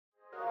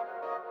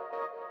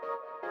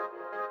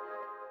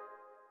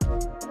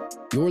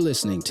You're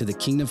listening to the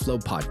Kingdom Flow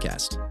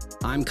podcast.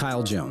 I'm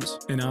Kyle Jones.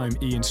 And I'm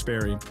Ian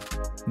Sperry.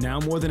 Now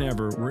more than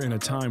ever, we're in a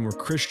time where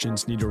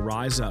Christians need to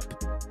rise up.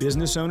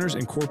 Business owners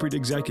and corporate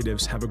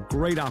executives have a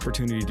great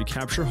opportunity to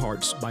capture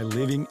hearts by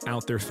living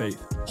out their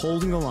faith,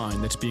 holding the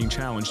line that's being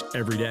challenged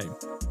every day.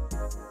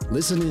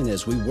 Listen in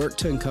as we work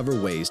to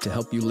uncover ways to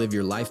help you live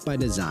your life by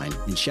design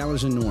and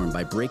challenge the norm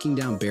by breaking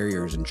down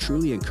barriers and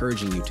truly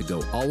encouraging you to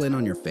go all in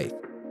on your faith.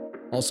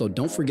 Also,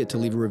 don't forget to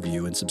leave a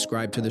review and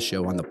subscribe to the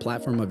show on the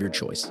platform of your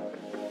choice.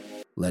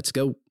 Let's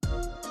go.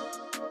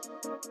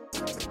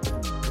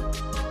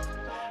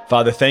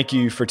 Father, thank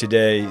you for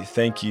today.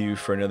 Thank you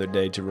for another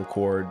day to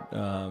record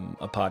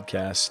a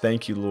podcast.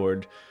 Thank you,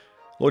 Lord.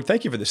 Lord,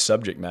 thank you for the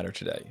subject matter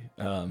today.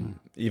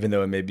 Even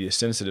though it may be a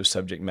sensitive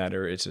subject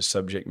matter, it's a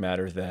subject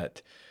matter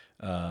that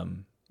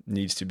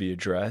needs to be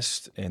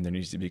addressed and there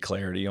needs to be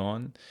clarity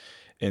on.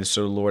 And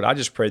so, Lord, I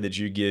just pray that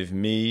you give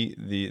me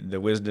the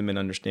wisdom and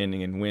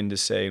understanding and when to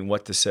say and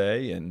what to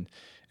say and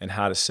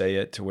how to say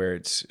it to where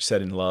it's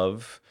said in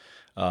love,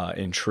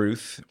 in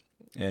truth,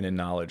 and in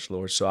knowledge,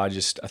 Lord. So I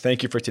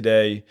thank you for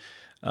today.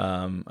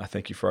 I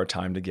thank you for our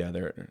time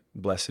together.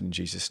 Blessed in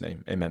Jesus'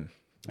 name. Amen.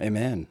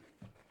 Amen.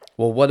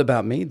 Well, what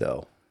about me,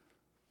 though?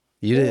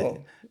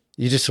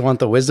 You just want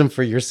the wisdom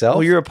for yourself?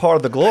 Well, you're a part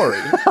of the glory,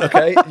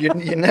 okay? You're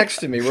next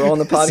to me. We're on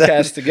the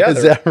podcast together.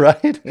 Is that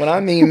right? When I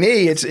mean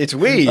me, it's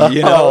we.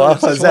 You know,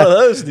 it's one of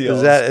those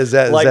deals. Is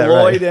that like is that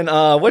Lloyd right?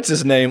 and what's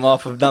his name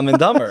off of Dumb and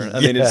Dumber? I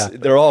mean,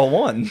 they're all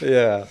one.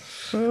 Yeah.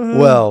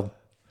 Well,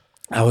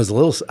 I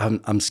was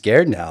I'm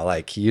scared now.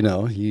 Like, you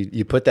know,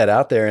 you put that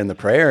out there in the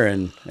prayer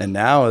and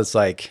now it's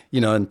like, you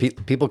know, and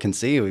people can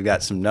see we've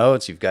got some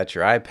notes, you've got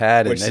your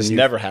iPad. Which just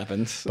never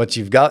happens. But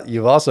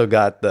you've also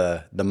got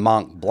the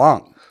Mont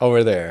Blanc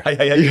over there.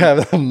 You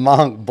have the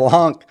Mont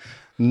Blanc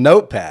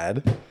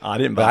notepad. I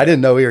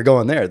didn't know we were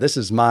going there. This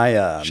is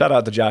my... Shout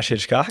out to Josh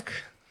Hitchcock.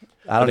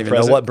 I don't even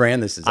know what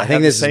brand this is. I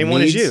think this is the same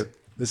one as you.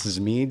 This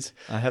is Meads.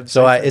 I have the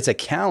so same thing. It's a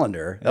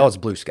calendar. Oh, it's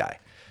Blue Sky.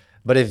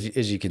 But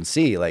as you can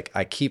see, like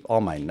I keep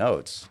all my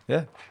notes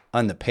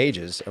on the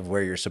pages of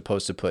where you're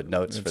supposed to put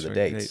notes for the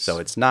dates. So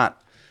it's not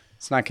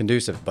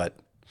conducive, but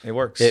it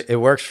works. It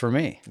works for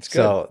me. It's good.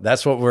 So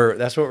that's what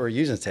we're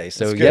using today.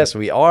 So yes,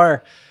 we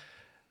are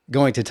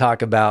going to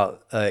talk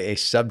about a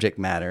subject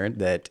matter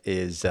that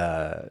is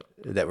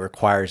that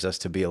requires us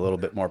to be a little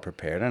bit more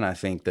prepared. And I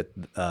think that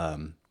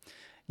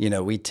you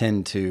know, we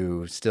tend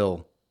to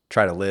still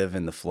try to live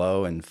in the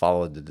flow and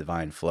follow the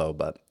divine flow.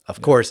 But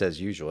of course, as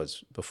usual,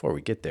 before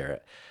we get there,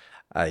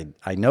 I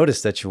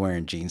noticed that you're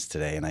wearing jeans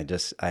today, and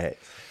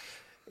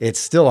it's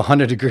still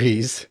 100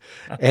 degrees,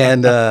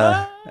 and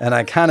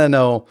I kind of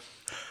know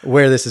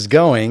where this is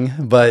going.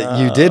 But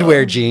you did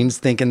wear jeans,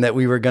 thinking that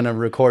we were going to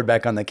record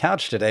back on the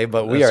couch today,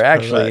 but we are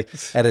actually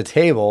at a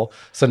table,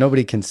 so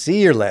nobody can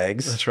see your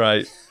legs. That's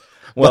right.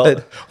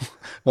 Well,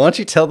 why don't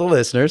you tell the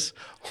listeners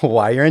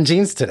why you're in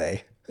jeans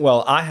today?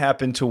 Well, I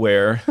happen to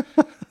wear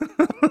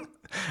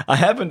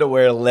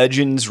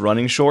Legends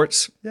running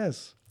shorts.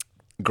 Yes.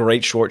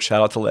 Great shorts.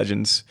 Shout out to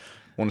Legends.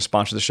 Want to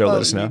sponsor the show,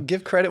 let us know.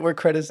 Give credit where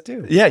credit's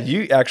due. Yeah,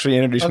 you actually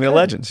introduced me to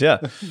Legends, yeah.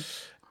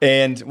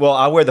 And, well,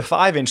 I wear the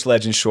 5-inch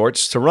Legends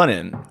shorts to run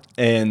in.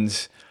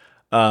 And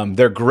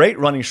they're great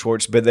running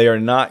shorts, but they are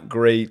not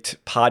great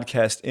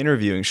podcast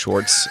interviewing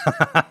shorts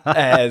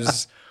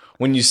as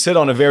when you sit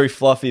on a very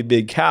fluffy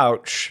big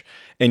couch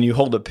and you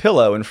hold a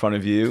pillow in front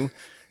of you,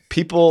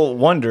 people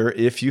wonder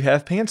if you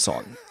have pants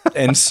on.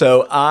 And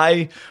so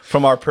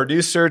from our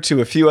producer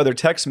to a few other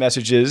text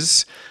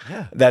messages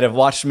that have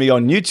watched me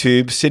on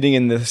YouTube sitting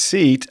in the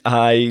seat,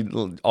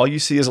 all you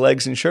see is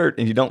legs and shirt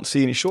and you don't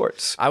see any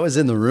shorts. I was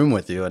in the room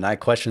with you and I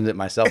questioned it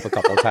myself a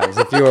couple of times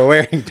if you were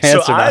wearing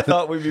pants so or not. I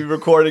thought we'd be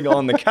recording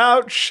on the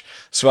couch,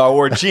 so I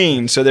wore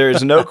jeans. So there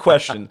is no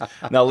question.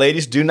 Now,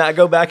 ladies, do not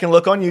go back and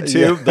look on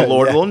YouTube. The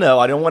Lord will know.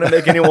 I don't want to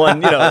make anyone,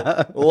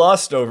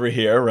 lust over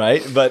here,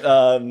 right?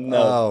 But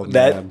no,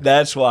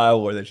 that's why I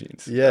wore the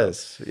jeans.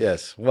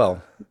 Yes.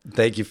 Well,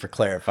 thank you for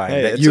clarifying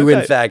that it's you,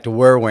 okay. in fact,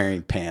 were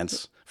wearing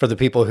pants. For the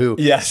people who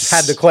Yes.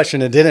 had the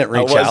question and didn't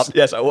reach out.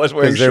 Yes, I was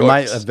wearing shorts. There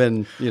might have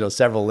been,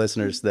 several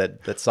listeners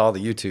that saw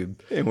the YouTube.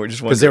 And we're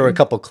just because there were a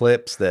couple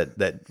clips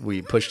that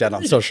we pushed out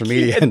on social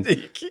media.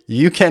 And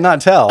you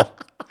cannot tell.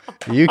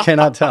 You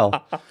cannot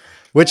tell.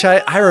 Which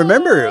I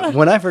remember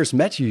when I first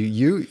met you,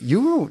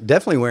 you were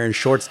definitely wearing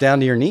shorts down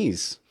to your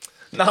knees.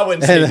 No, I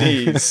wouldn't say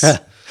knees.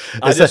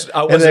 And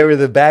they were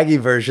the baggy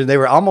version. They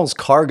were almost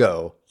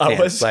cargo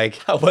pants. I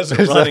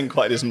wasn't running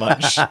quite as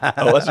much.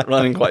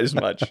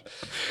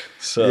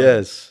 So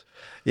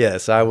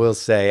Yes. I will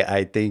say,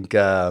 I think,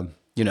 I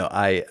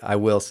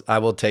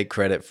will take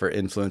credit for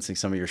influencing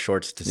some of your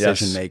shorts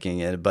decision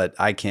making. But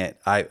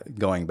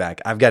going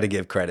back, I've got to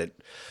give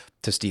credit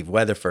to Steve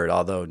Weatherford.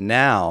 Although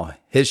now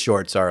his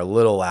shorts are a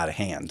little out of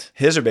hand.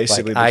 His are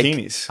basically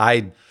bikinis.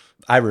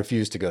 I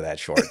refuse to go that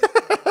short.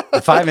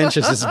 5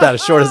 inches is about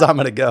as short as I'm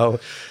going to go.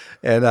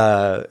 and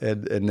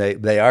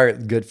they are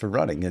good for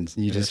running, and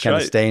you just kind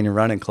of stay in your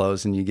running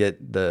clothes and you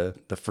get the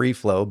free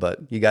flow, but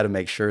you got to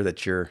make sure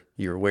that you're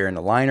wearing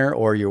the liner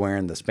or you're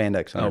wearing the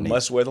spandex underneath.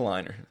 Must wear the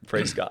liner.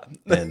 Praise God.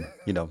 And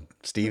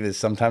Steve is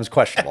sometimes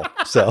questionable,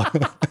 so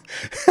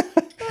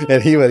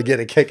and he would get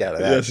a kick out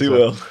of that. Yes, he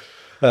will.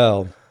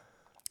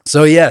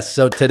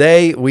 So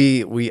today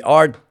we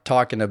are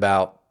talking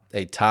about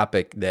a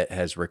topic that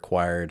has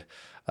required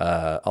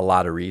a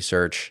lot of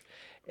research,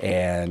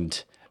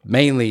 and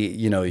mainly,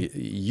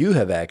 you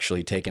have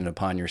actually taken it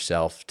upon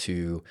yourself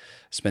to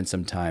spend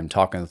some time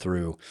talking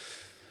through.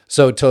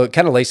 So to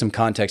kind of lay some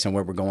context on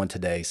where we're going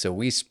today. So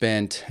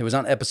it was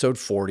on episode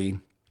 40.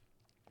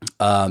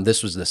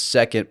 This was the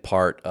second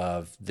part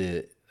of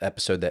the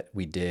episode that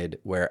we did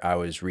where I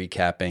was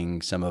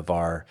recapping some of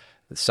our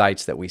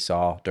sites that we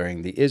saw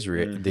during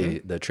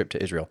the trip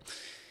to Israel.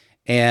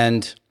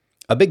 And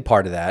a big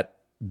part of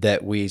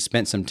that we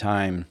spent some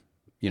time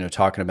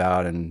talking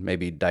about and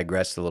maybe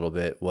digressed a little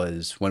bit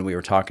was when we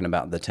were talking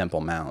about the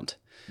Temple Mount.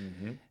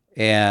 Mm-hmm.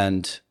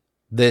 And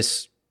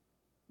this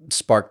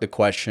sparked the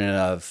question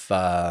of,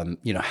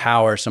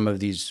 how are some of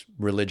these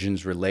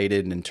religions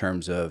related in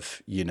terms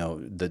of,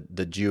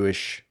 the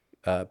Jewish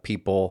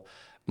people,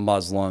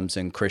 Muslims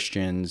and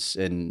Christians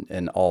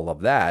and all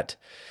of that.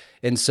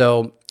 And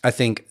so I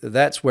think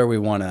that's where we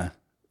want to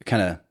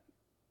kind of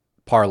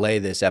parlay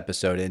this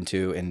episode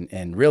into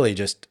and really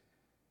just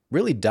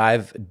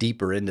dive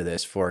deeper into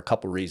this for a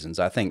couple reasons.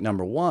 I think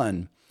number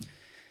one,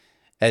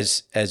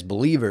 as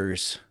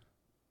believers,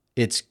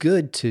 it's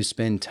good to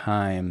spend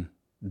time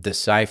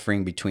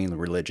deciphering between the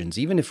religions,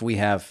 even if we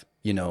have,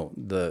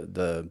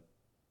 the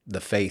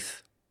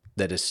faith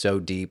that is so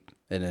deep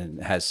and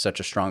it has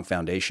such a strong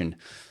foundation.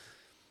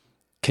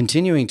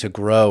 Continuing to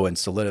grow and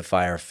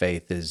solidify our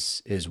faith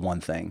is one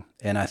thing.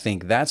 And I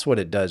think that's what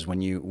it does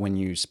when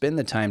you spend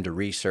the time to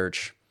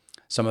research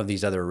some of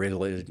these other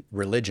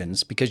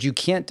religions, because you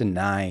can't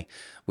deny,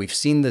 we've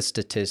seen the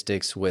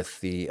statistics with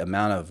the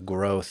amount of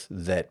growth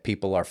that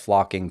people are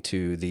flocking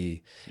to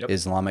the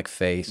Islamic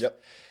faith.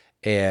 Yep.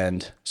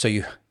 And so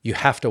you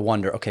have to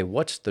wonder, okay,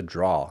 what's the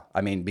draw?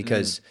 I mean,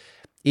 because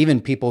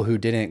even people who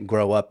didn't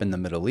grow up in the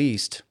Middle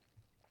East,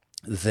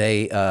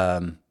 they,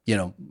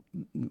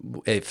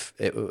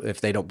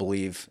 if they don't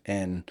believe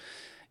in,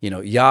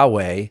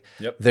 Yahweh,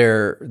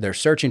 they're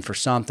searching for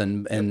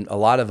something, and a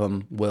lot of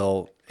them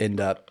will end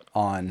up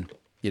on,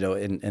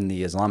 in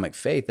the Islamic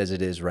faith as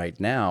it is right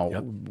now,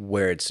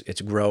 where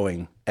it's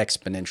growing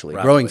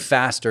exponentially, growing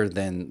faster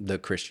than the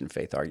Christian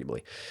faith,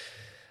 arguably.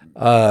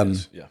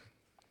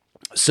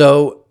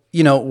 So,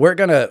 we're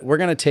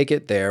gonna take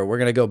it there. We're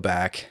gonna go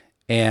back,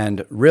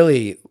 and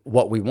really,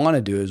 what we want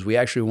to do is we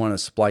actually want to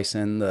splice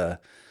in the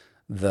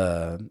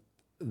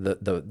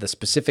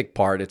specific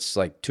part. It's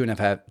like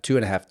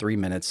 2.5, 3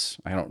 minutes.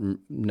 I don't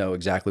know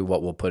exactly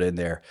what we'll put in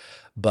there,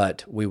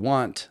 but we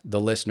want the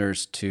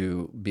listeners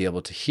to be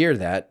able to hear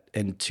that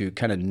and to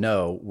kind of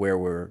know where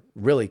we're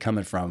really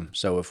coming from.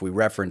 So if we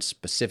reference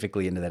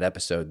specifically into that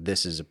episode,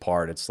 this is a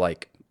part, it's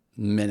like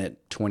minute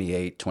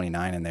 28,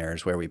 29 in there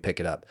is where we pick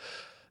it up.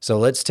 So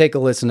let's take a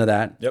listen to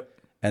that. Yep.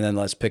 And then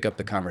let's pick up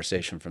the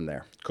conversation from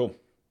there. Cool.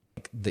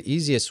 The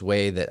easiest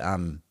way that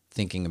I'm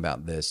thinking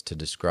about this to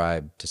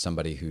describe to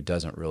somebody who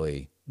doesn't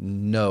really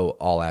know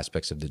all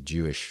aspects of the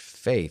Jewish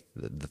faith,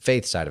 the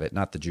faith side of it,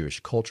 not the Jewish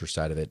culture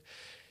side of it,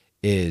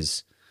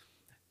 is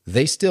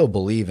they still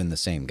believe in the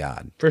same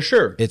God. For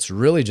sure. It's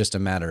really just a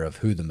matter of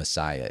who the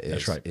Messiah is.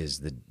 That's right. is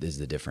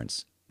the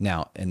difference.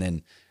 Now, and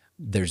then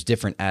there's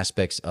different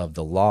aspects of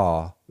the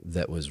law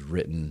that was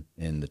written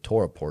in the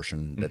Torah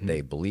portion that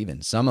they believe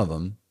in. Some of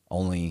them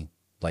only,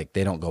 like,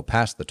 they don't go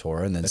past the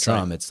Torah, and then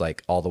it's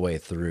like all the way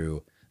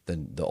through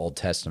the Old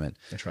Testament.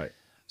 That's right.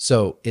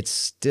 So it's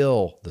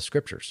still the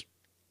scriptures.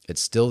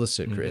 It's still the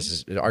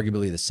scriptures. It's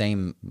arguably the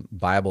same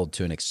Bible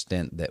to an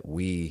extent that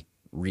we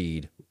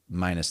read,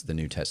 minus the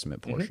New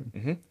Testament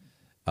portion.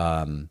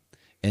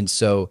 And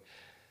so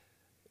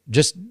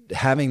just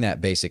having that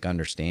basic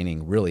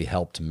understanding really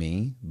helped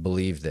me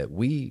believe that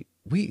we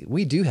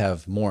do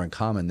have more in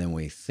common than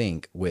we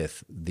think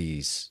with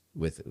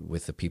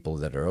with the people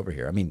that are over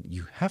here. I mean,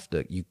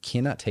 you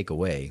cannot take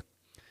away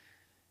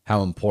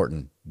how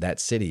important that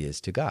city is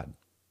to God,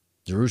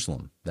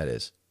 Jerusalem, that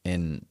is,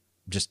 and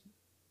just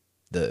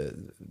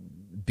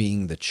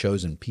being the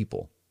chosen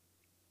people,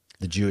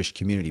 the Jewish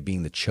community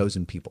being the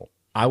chosen people.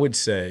 I would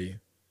say,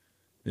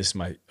 this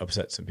might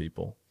upset some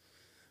people,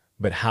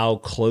 but how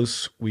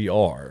close we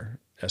are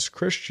as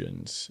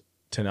Christians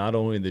to not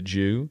only the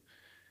Jew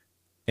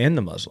and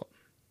the Muslim.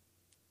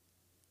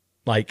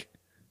 Like,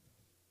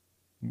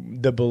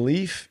 the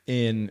belief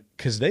in,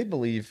 because they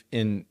believe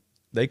in,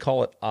 they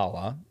call it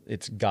Allah,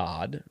 it's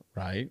God,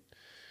 right?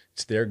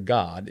 It's their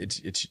God,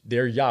 it's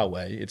their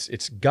Yahweh,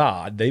 it's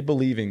God. They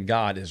believe in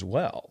God as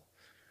well,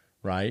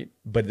 right?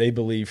 But they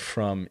believe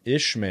from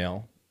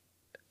Ishmael,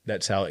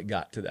 that's how it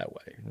got to that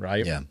way,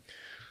 right? Yeah.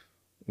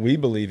 We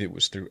believe it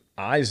was through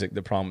Isaac,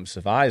 the promise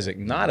of Isaac,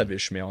 not of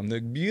Ishmael. And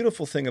the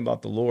beautiful thing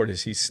about the Lord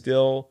is he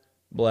still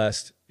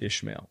blessed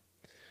Ishmael.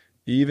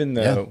 Even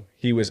though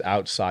he was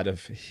outside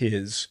of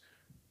his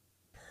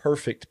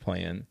perfect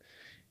plan,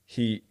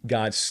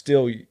 God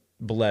still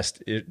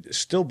blessed it.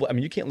 I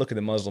mean, you can't look at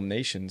the Muslim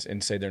nations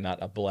and say they're not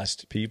a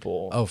blessed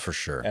people. Oh, for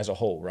sure. As a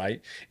whole,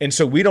 right? And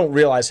so we don't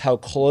realize how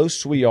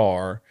close we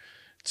are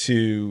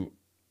to,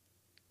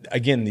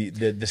 again,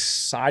 the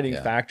deciding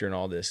factor in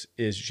all this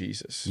is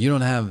Jesus.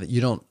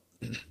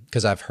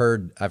 Because I've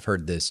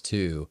heard this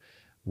too,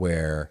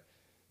 where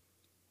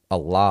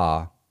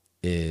Allah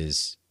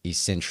is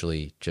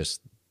essentially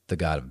just the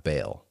God of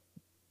Baal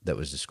that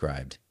was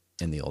described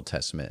in the Old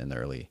Testament in the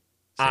early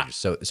stages.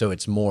 So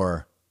it's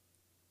more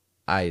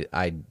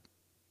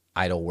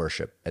idol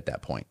worship at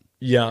that point.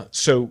 Yeah.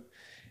 So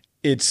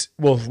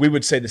we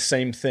would say the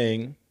same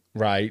thing,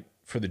 right?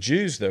 For the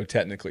Jews, though,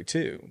 technically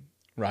too,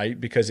 right?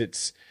 Because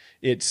it's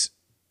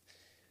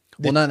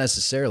not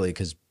necessarily,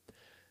 because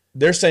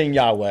they're saying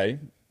Yahweh,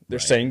 they're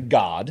saying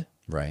God,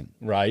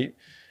 right?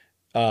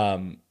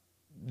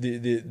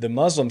 The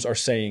Muslims are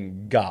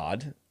saying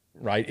God,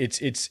 right?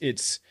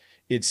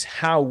 It's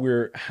how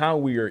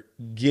we are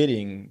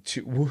getting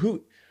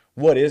to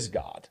what is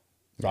God,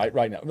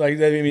 right now.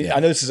 Like, I mean, I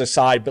know this is a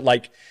side, but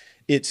like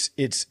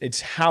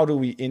it's how do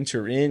we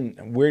enter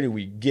in? Where do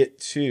we get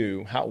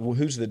to?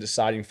 Who's the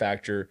deciding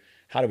factor?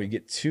 How do we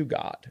get to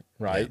God,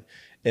 right?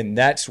 Yeah. And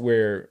that's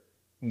where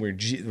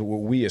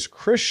we as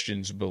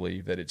Christians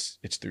believe that it's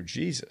through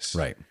Jesus,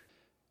 right?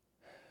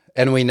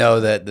 And we know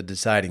that the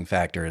deciding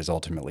factor is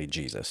ultimately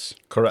Jesus.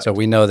 Correct. So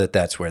we know that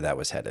that's where that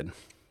was headed.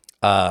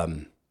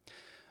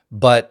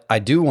 But I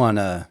do want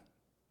to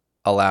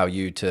allow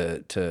you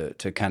to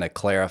kind of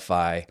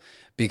clarify,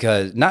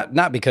 because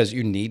not because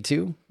you need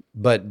to,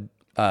 but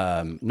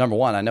number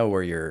one, I know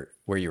where you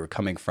were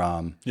coming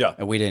from. Yeah.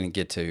 And we didn't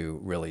get to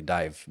really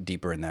dive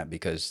deeper in that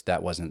because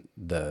that wasn't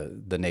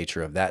the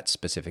nature of that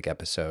specific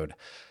episode.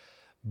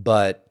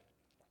 But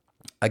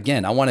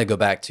again, I want to go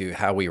back to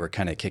how we were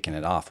kind of kicking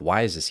it off.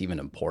 Why is this even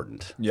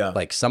important? Yeah.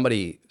 Like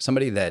somebody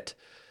that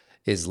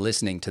is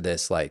listening to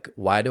this, like,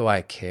 why do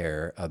I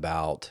care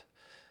about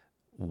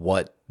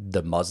what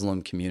the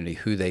Muslim community,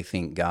 who they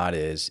think God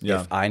is,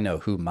 if I know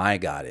who my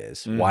God is?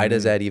 Mm-hmm. Why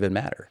does that even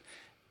matter?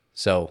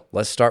 So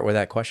let's start with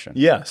that question.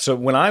 Yeah. So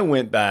when I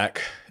went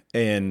back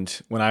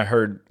and when I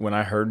heard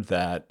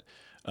that,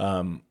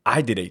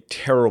 I did a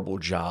terrible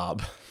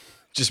job,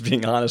 just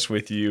being honest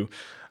with you,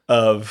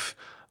 of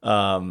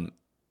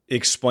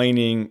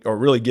explaining or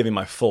really giving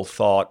my full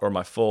thought or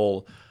my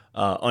full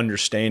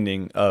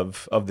understanding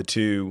of the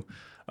two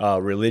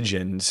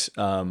religions.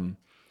 And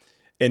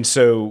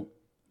so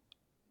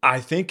I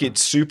think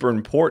it's super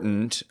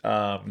important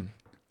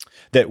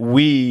that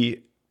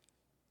we,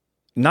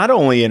 not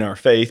only in our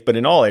faith, but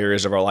in all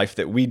areas of our life,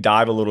 that we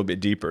dive a little bit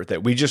deeper,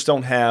 that we just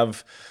don't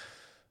have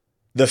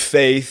the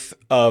faith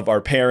of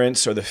our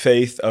parents or the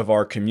faith of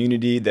our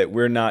community, that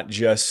we're not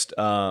just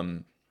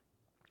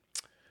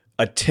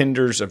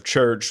attenders of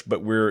church,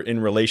 but we're in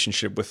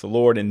relationship with the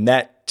Lord. And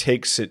that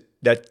takes it,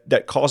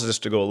 that causes us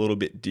to go a little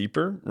bit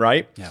deeper,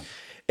 right? Yeah.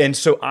 And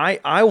so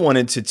I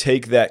wanted to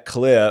take that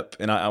clip,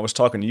 and I was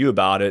talking to you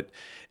about it,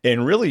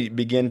 and really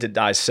begin to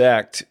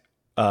dissect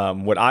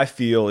what I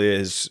feel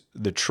is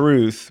the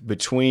truth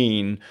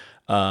between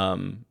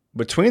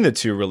the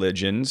two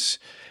religions,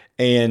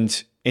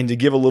 and to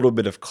give a little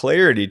bit of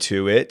clarity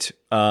to it,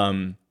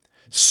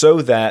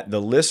 so that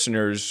the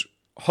listeners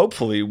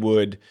hopefully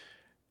would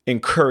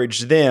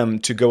encourage them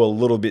to go a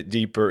little bit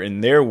deeper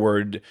in their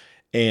word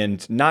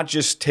and not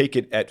just take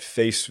it at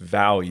face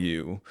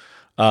value,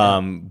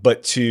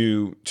 but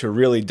to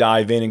really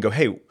dive in and go,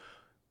 hey,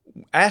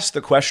 ask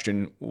the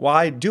question,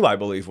 why do I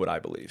believe what I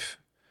believe?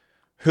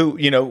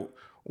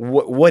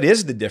 What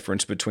is the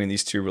difference between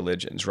these two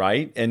religions,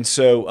 right? And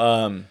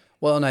so,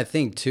 well, and I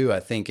think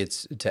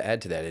it's, to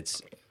add to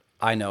that,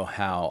 I know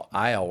how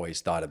I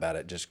always thought about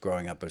it just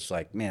growing up. It's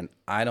like, man,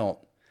 I don't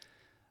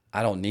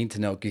need to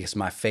know because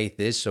my faith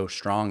is so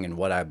strong in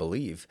what I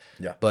believe.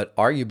 Yeah. But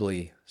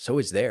arguably, so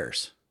is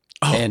theirs.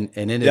 Oh, and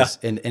it is,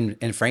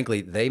 and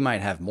frankly, they might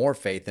have more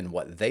faith in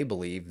what they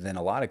believe than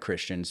a lot of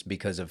Christians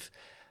because of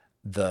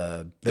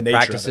the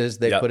practices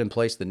they put in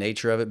place, the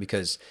nature of it,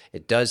 because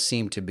it does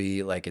seem to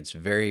be like it's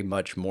very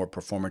much more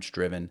performance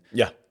driven.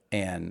 Yeah.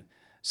 And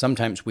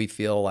sometimes we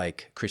feel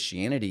like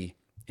Christianity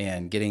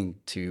and getting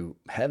to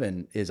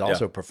heaven is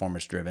also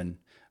performance driven,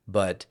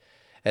 but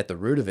at the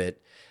root of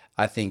it,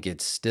 I think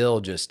it's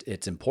still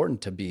it's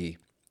important to be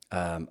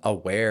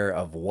aware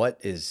of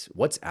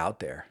what's out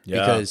there,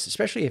 because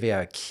especially if you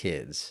have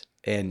kids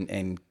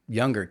and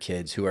younger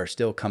kids who are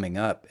still coming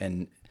up,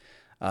 and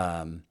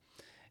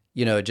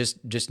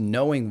just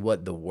knowing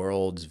what the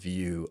world's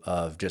view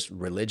of just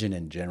religion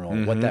in general,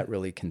 what that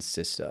really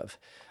consists of,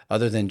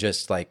 other than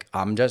just like,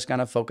 I'm just going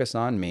to focus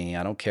on me.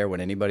 I don't care what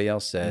anybody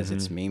else says.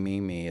 It's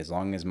me. As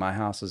long as my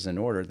house is in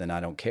order, then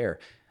I don't care.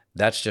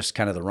 That's just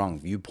kind of the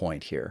wrong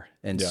viewpoint here.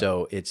 And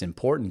so it's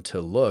important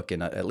to look,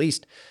 and at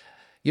least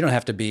you don't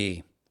have to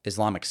be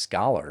Islamic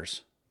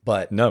scholars,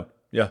 but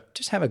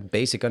just have a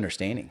basic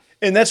understanding.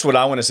 And that's what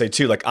I want to say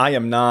too. Like,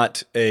 I'm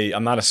not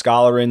a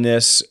scholar in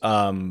this,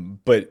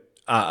 but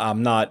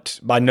I'm not,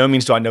 by no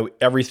means do I know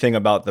everything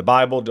about the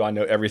Bible. Do I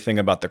know everything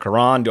about the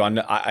Quran? Do I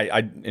know,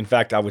 in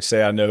fact, I would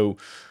say I know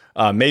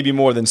maybe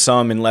more than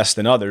some and less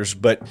than others.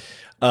 But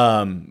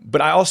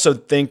I also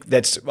think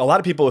that's a lot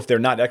of people, if they're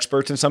not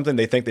experts in something,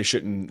 they think they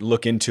shouldn't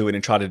look into it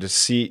and try to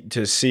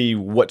see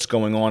what's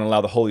going on and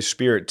allow the Holy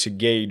Spirit to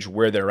gauge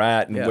where they're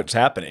at and what's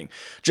happening.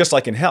 Just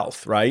like in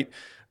health, right?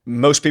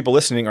 Most people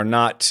listening are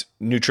not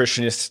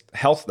nutritionists,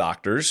 health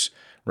doctors,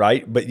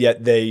 right? But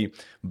yet they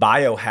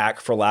biohack,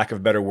 for lack of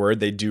a better word.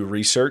 They do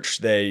research,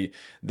 they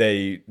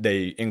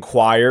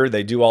inquire,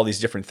 they do all these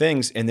different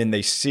things, and then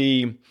they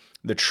see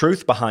the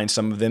truth behind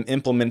some of them,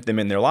 implement them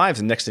in their lives,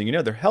 and next thing you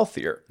know, they're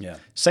healthier. Yeah.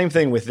 Same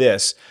thing with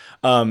this.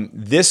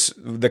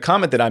 The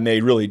comment that I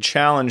made really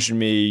challenged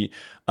me.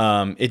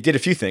 It did a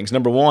few things.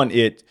 Number one,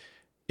 it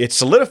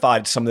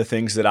solidified some of the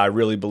things that I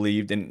really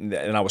believed and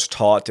I was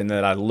taught and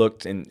that I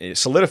looked, and it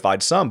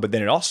solidified some, but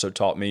then it also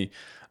taught me,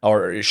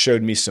 or it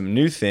showed me some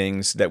new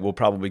things that we'll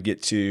probably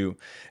get to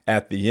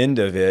at the end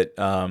of it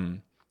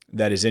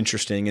that is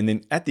interesting. And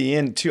then at the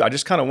end too, I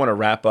just kind of want to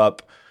wrap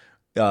up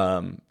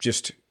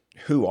just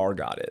who our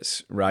God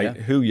is, right?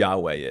 Yeah. Who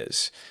Yahweh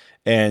is.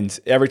 And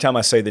every time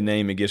I say the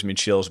name, it gives me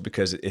chills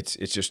because it's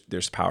just,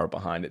 there's power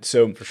behind it.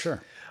 So for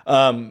sure.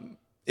 I'll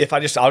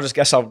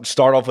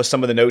start off with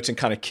some of the notes and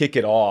kind of kick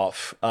it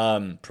off.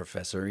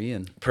 Professor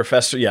Ian.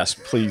 Professor, yes,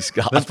 please,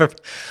 God.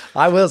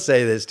 I will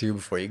say this too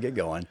before you get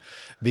going,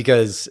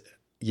 because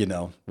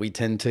we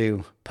tend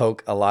to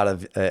poke a lot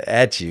of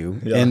at you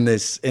in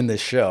this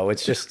show.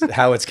 It's just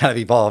how it's kind of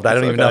evolved. I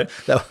don't even know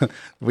that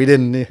we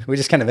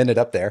just kind of ended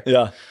up there.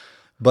 Yeah.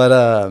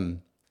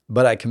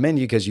 But I commend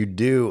you because you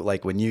do,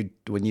 like, when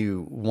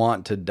you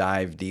want to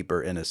dive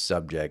deeper in a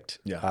subject,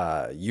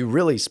 you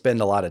really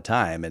spend a lot of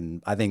time.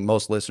 And I think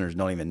most listeners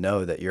don't even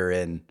know that you're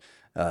in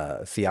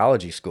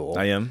theology school.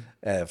 I am.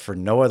 For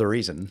no other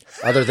reason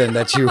other than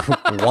that you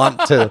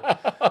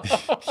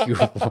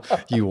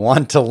you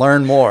want to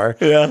learn more.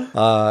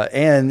 Yeah.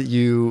 And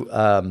you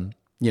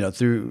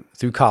through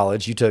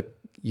college you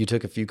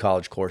took a few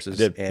college courses.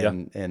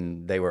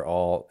 And they were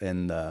all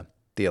in the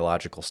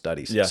theological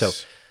studies. Yes. So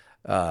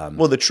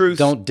well, the truth.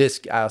 Don't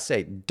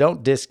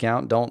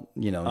discount. Don't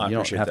you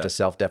don't have to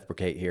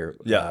self-deprecate here.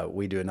 Yeah.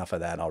 We do enough of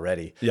that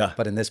already. Yeah.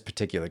 But in this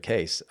particular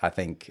case, I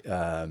think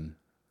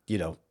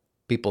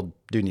people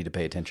do need to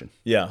pay attention.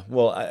 Yeah.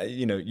 Well,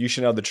 you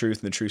should know the truth,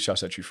 and the truth shall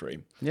set you free.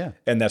 Yeah.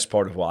 And that's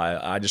part of why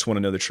I just want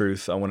to know the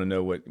truth. I want to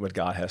know what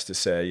God has to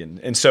say,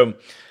 and so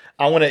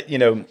I want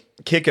to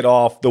kick it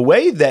off. The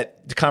way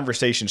that the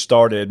conversation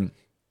started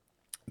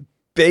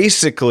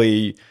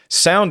basically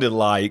sounded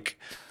like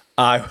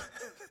I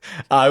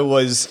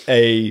was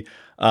a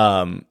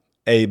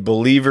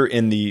believer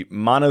in the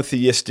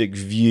monotheistic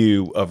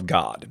view of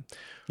God.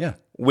 Yeah.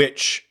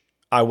 Which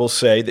I will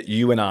say that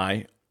you and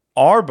I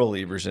are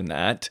believers in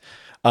that,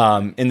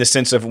 in the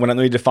sense of, when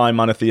we define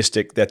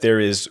monotheistic, that there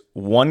is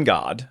one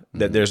God,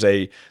 that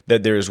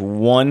there is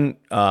one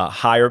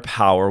higher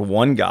power,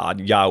 one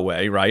God,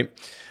 Yahweh, right?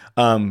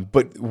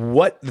 But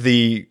what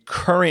the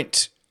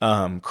current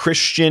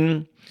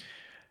Christian,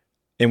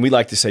 and we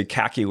like to say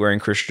khaki-wearing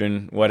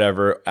Christian,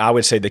 whatever, I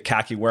would say the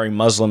khaki-wearing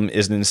Muslim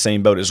is in the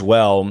same boat as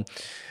well.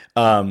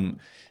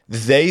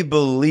 They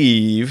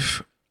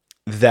believe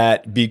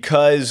that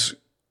because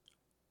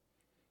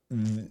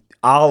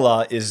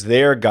Allah is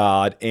their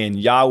God and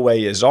Yahweh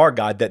is our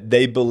God, that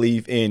they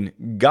believe in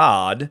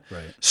God,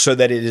 right, so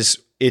that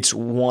it's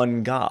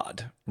one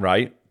God,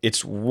 right?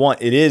 It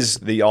is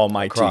the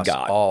Almighty across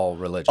God.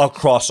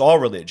 Across all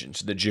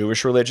religions, the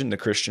Jewish religion, the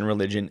Christian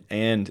religion,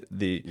 and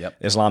the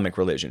Islamic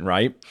religion,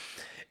 right?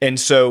 And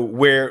so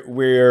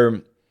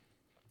where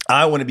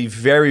I want to be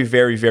very,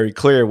 very, very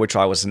clear, which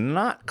I was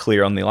not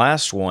clear on the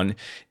last one,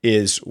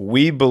 is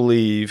we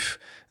believe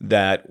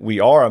that we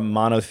are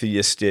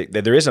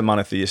that there is a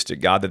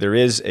monotheistic God, that there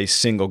is a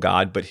single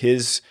God, but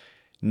his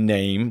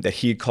name that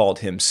he called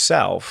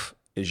himself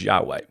is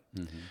Yahweh,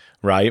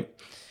 right?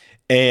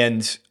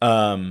 And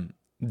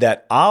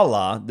that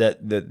Allah,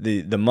 that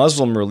the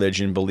Muslim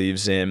religion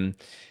believes in,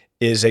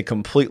 is a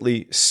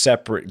completely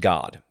separate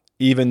God.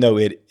 Even though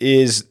it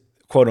is,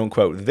 quote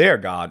unquote, their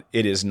God,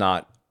 it is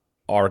not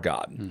our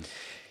God.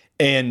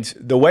 And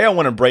the way I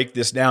want to break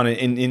this down,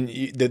 and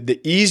the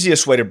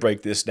easiest way to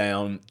break this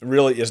down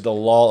really is the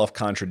law of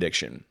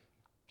contradiction,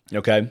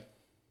 okay?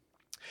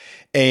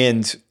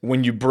 And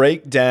when you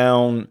break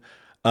down,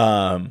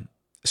 I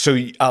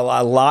did a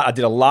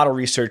lot of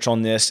research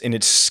on this, and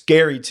it's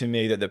scary to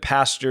me that the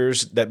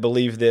pastors that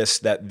believe this,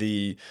 that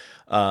the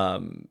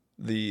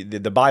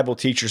Bible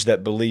teachers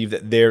that believe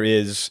that there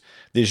is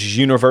this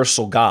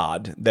universal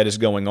God that is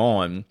going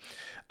on,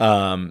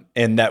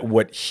 and that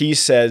what he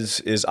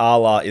says is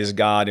Allah is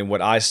God, and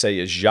what I say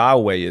is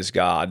Yahweh is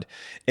God,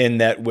 and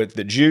that what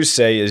the Jews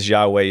say is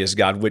Yahweh is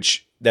God,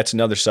 which that's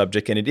another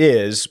subject, and it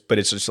is, but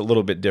it's just a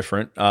little bit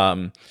different.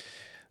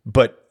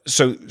 But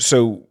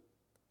so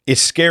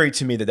it's scary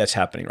to me that that's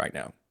happening right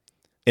now,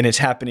 and it's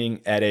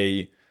happening at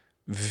a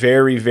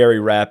very, very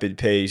rapid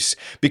pace,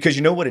 because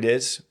you know what it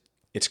is?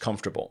 It's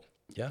comfortable.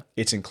 Yeah.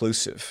 It's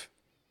inclusive.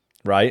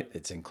 right?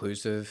 It's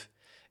inclusive.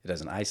 It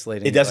doesn't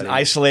isolate anybody. It doesn't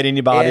isolate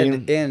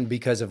anybody. And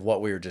because of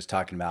what we were just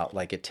talking about,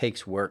 like it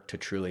takes work to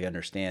truly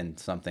understand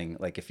something.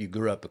 Like if you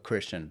grew up a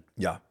Christian,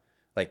 Yeah.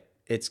 like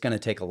it's going to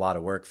take a lot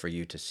of work for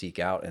you to seek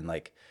out. And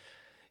like,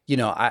 you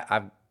know,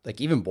 I've like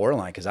even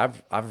borderline, because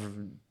I've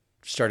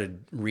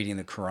started reading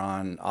the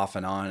Quran off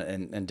and on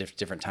and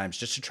different times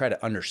just to try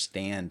to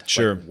understand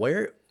Sure. like,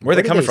 where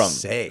they coming they from?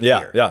 say Yeah.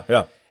 here?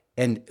 Yeah.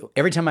 And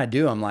every time I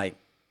do, I'm like,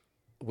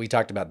 we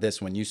talked about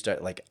this when you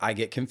start, like I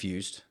get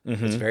confused.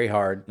 It's very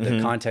hard. The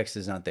context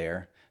is not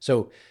there.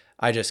 So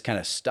I just kind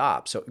of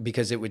stop. So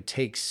because it would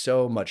take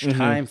so much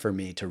time for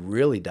me to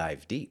really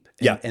dive deep.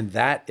 And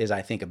that is,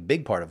 I think, a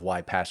big part of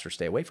why pastors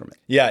stay away from it.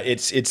 Yeah,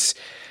 it's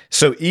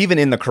so even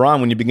in the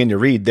Quran, when you begin to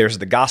read, there's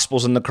the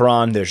Gospels in the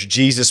Quran, there's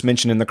Jesus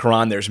mentioned in the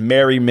Quran, there's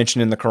Mary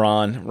mentioned in the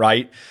Quran,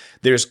 right?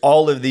 There's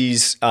all of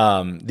these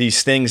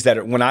things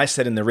that when I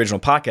said in the original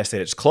podcast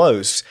that it's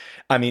close,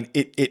 I mean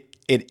it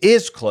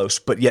is close,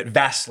 but yet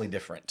vastly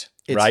different.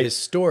 It's right?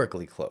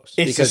 historically close.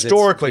 It's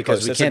historically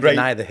close. Because we can't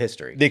deny the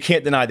history. They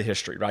can't deny the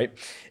history, right?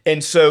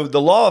 And so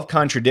the law of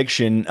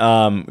contradiction,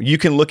 you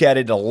can look at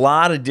it a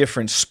lot of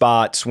different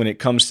spots when it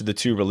comes to the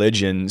two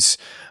religions.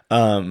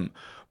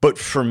 But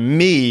for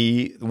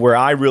me, when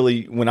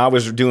I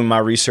was doing my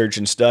research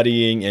and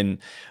studying, and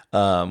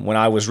when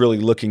I was really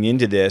looking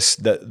into this,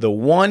 the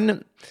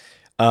one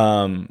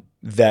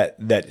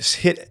that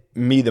hit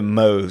me the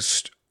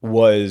most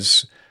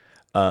was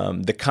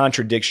the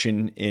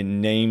contradiction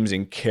in names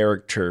and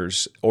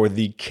characters, or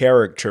the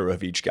character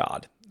of each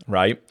God,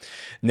 right?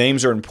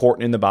 Names are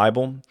important in the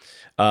Bible.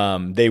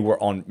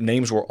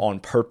 Names were on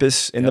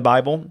purpose in the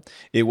Bible.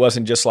 It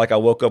wasn't just like I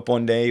woke up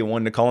one day and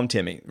wanted to call him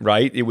Timmy,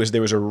 right? There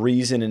was a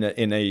reason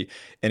and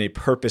a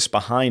purpose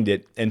behind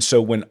it. And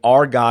so when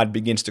our God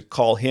begins to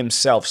call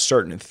himself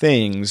certain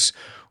things,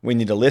 we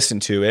need to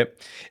listen to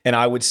it. And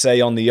I would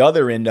say on the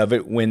other end of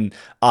it, when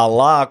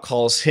Allah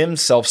calls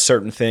himself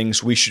certain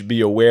things, we should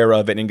be aware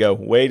of it and go,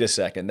 wait a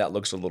second, that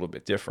looks a little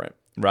bit different,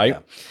 right?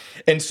 Yeah.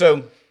 And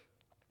so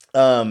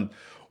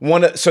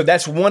so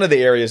that's one of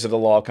the areas of the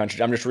law of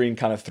contradiction. I'm just reading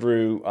kind of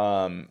through.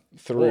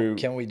 Well,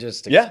 can we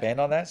just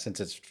expand on that since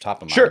it's top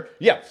of mind? Sure.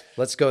 Yeah.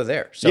 Let's go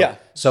there.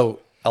 So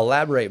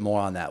elaborate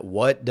more on that.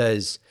 What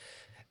does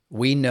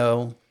we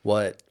know?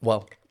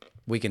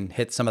 We can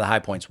hit some of the high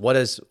points. What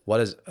does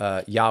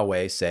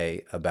Yahweh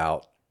say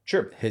about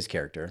his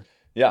character?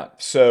 Yeah.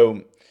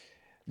 So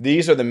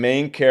these are the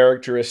main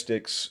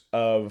characteristics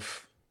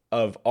of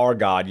our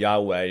God,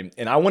 Yahweh.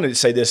 And I wanted to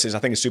say this, I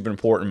think it's super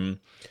important.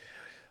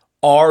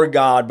 Our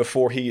God,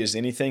 before he is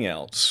anything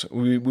else,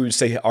 we would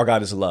say our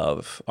God is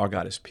love. Our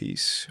God is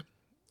peace.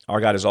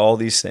 Our God is all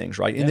these things,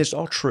 right? And it's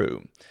all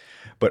true.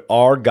 But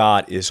our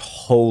God is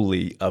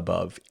holy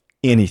above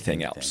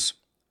anything else.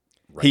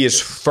 Righteous. He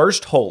is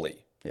first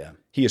holy. Yeah.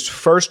 He is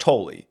first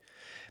holy.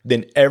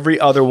 Then every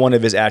other one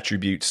of his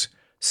attributes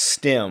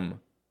stem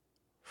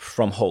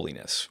from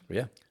holiness.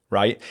 Yeah.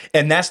 Right?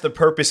 And that's the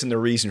purpose and the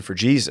reason for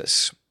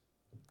Jesus.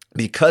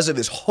 Because of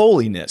his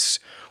holiness,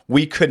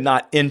 we could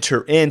not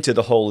enter into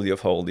the Holy of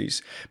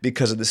Holies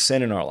because of the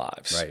sin in our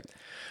lives. Right.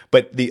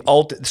 But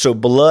so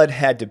blood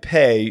had to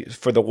pay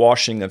for the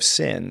washing of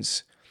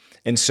sins.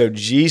 And so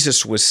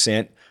Jesus was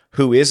sent,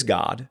 who is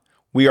God.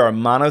 We are a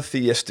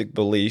monotheistic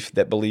belief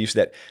that believes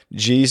that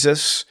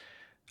Jesus,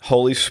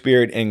 Holy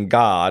Spirit, and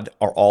God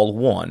are all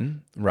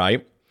one,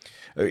 right?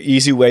 An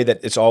easy way that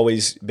it's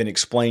always been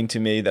explained to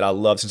me that I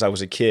love since I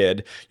was a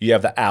kid, you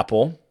have the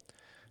apple,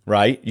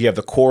 right? You have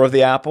the core of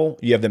the apple,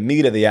 you have the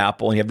meat of the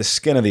apple, and you have the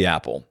skin of the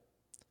apple.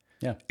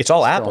 Yeah. It's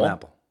all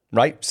apple,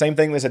 right? Same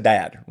thing as a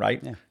dad, right?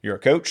 Yeah. You're a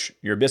coach,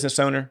 you're a business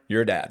owner,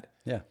 you're a dad.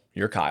 Yeah.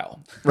 You're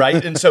Kyle,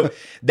 right? And so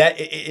that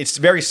it's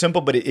very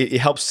simple, but it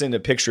helps send a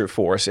picture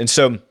for us. And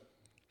so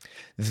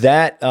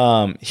that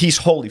he's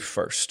holy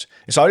first.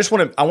 And so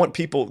I want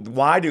people,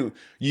 why do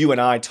you and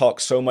I talk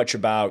so much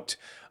about,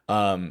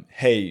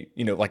 hey,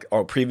 like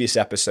our previous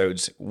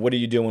episodes, what are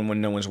you doing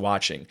when no one's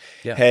watching?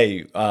 Yeah.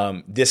 Hey,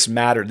 this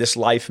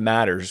life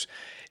matters.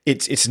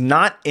 It's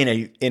not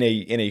in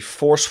a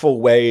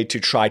forceful way to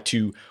try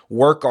to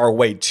work our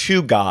way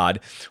to God.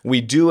 We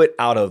do it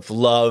out of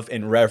love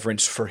and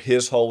reverence for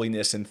his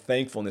holiness and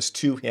thankfulness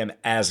to him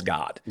as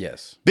God.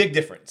 Yes. Big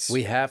difference.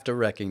 We have to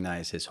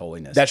recognize his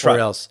holiness. That's right. Or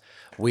else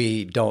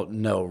we don't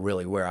know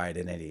really where our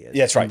identity is.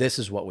 That's right. And this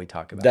is what we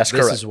talk about. That's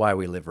correct. This is why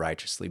we live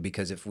righteously,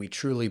 because if we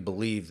truly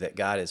believe that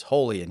God is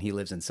holy and he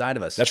lives inside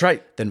of us, that's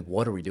right. Then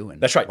what are we doing?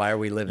 That's right. Why are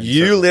we living?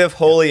 You live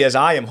holy as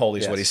I am holy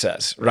is what he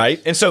says, right?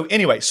 And so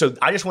anyway, so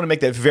I just want to make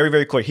that very,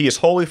 very clear. He is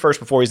holy first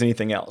before he's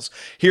anything else.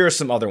 Here are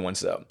some other ones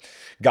though.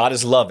 God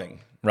is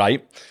loving,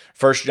 right?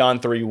 1 John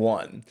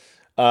 3:1.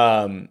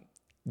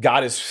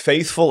 God is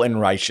faithful and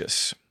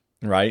righteous,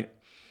 right?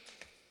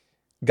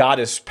 God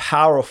is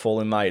powerful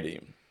and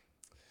mighty.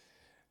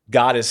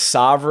 God is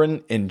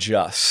sovereign and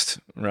just,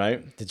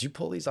 right? Did you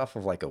pull these off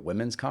of like a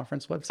women's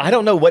conference website? I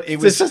don't know what it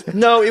was.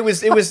 No, it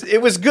was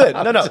good.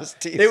 No.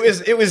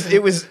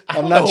 It was.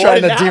 I'm not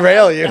trying to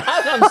derail you.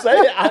 I'm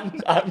saying,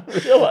 I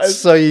realized.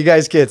 So you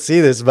guys can't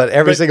see this, but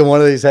every single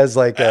one of these has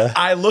like a.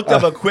 I looked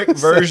up a quick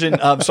version,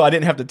 so I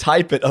didn't have to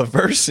type it, of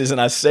verses, and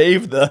I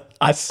saved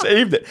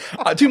it.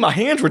 Dude, my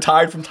hands were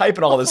tired from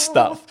typing all this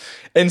stuff.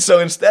 And so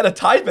instead of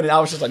typing it, I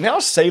was just like, now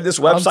I'll save this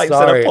website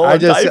instead of pulling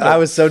typing. I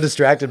was so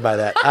distracted by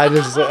that.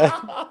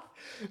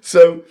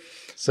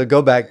 So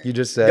go back. You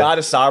just said God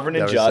is sovereign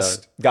and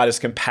just. God is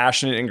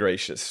compassionate and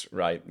gracious,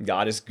 right?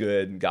 God is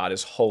good. God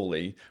is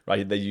holy,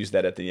 right? They use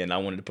that at the end. I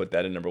wanted to put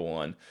that in number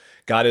 1.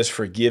 God is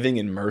forgiving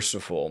and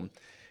merciful.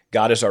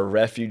 God is our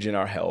refuge and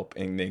our help,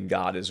 and then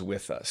God is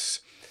with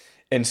us.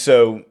 And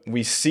so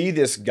we see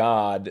this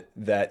God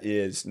that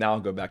is, now I'll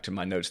go back to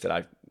my notes that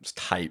I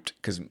typed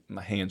because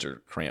my hands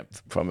are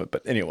cramped from it.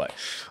 But anyway,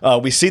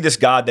 we see this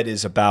God that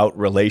is about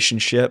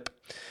relationship,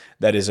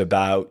 that is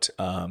about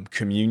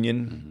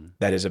communion,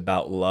 that is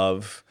about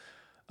love,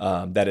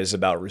 that is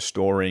about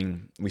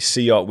restoring. We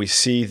see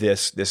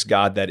this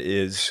God that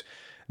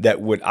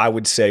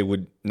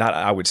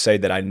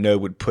I know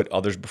would put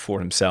others before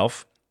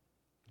himself.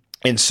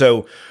 And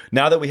so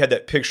now that we had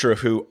that picture of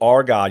who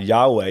our God,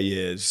 Yahweh,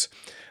 is,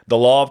 the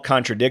law of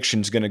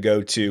contradiction is going to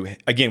go to,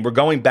 again, we're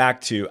going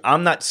back to,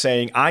 I'm not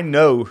saying, I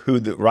know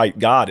who the right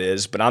God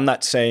is, but I'm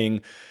not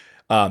saying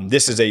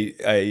this is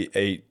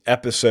a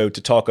episode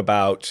to talk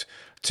about,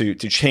 to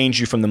change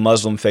you from the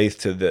Muslim faith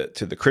to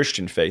the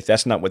Christian faith.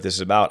 That's not what this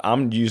is about.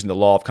 I'm using the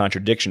law of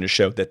contradiction to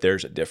show that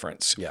there's a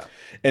difference. Yeah.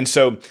 And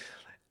so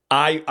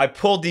I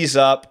pulled these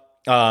up.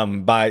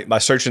 By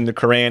searching the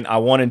Quran. I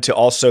wanted to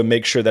also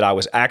make sure that I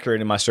was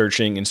accurate in my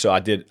searching, and so I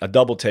did a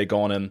double take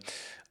on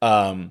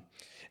them.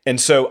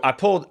 And so I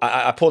pulled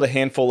a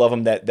handful of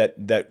them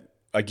that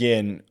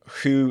again,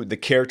 who the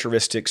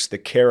characteristics, the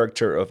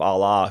character of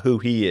Allah, who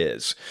He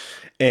is,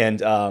 and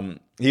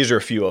these are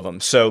a few of them.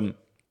 So,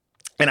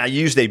 and I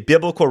used a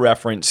biblical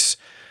reference,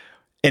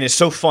 and it's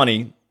so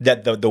funny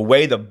that the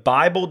way the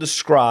Bible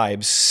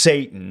describes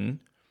Satan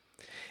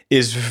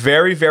is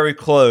very, very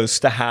close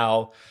to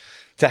how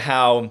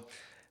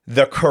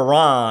the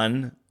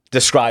Quran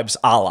describes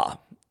Allah.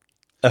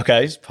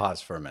 Okay? Just pause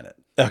for a minute.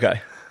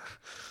 Okay.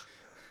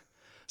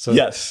 So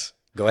yes.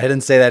 Go ahead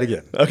and say that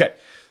again. Okay.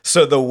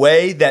 So the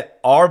way that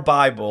our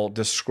Bible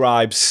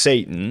describes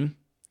Satan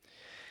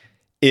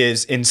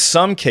is in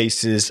some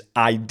cases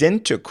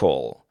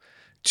identical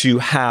to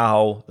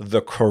how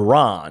the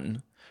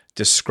Quran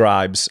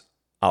describes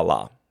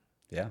Allah.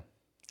 Yeah.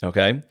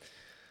 Okay?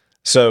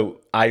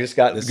 So I just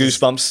got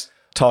goosebumps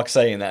talk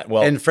saying that.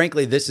 Well, and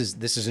frankly, this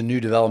is a new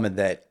development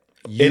that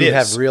you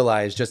have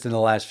realized just in the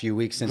last few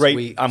weeks since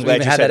we had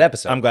that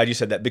episode. I'm glad you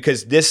said that,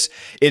 because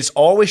it's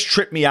always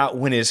tripped me out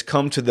when it's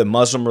come to the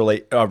Muslim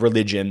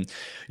religion.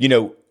 You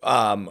know,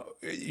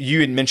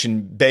 you had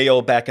mentioned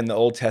Baal back in the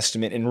Old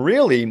Testament, and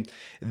really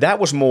that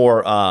was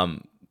more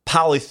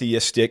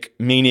polytheistic,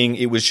 meaning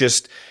it was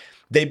just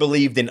they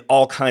believed in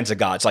all kinds of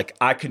gods. Like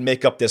I could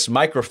make up this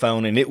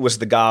microphone and it was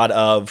the god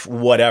of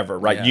whatever,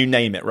 right? Yeah. You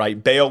name it,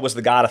 right? Baal was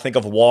the god, I think,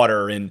 of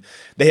water, and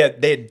they had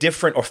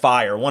different, or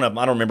fire, one of them,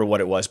 I don't remember what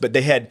it was, but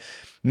they had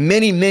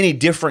many, many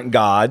different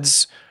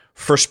gods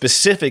for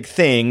specific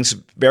things,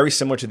 very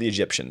similar to the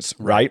Egyptians,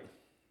 right?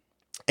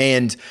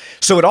 And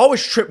so it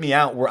always tripped me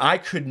out where I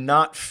could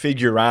not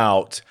figure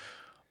out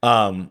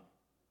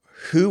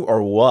who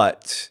or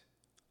what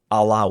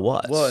Allah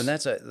was. Well, and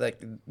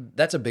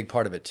that's a big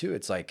part of it too.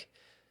 It's like,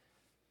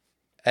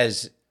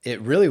 as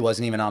it really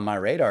wasn't even on my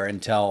radar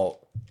until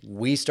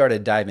we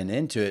started diving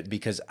into it,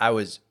 because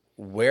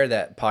where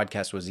that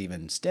podcast was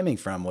even stemming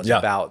from was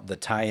about the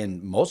tie-in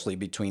mostly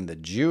between the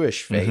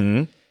Jewish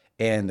faith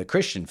and the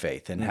Christian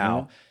faith, and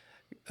how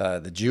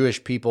the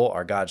Jewish people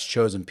are God's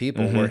chosen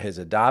people, we're His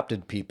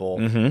adopted people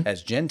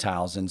as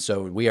Gentiles, and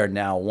so we are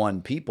now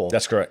one people.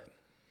 That's correct.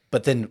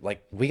 But then,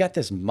 like, we got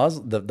this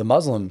the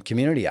Muslim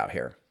community out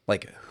here.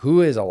 Like,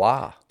 who is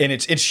Allah? And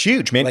it's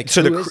huge, man. Like,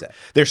 so who is that?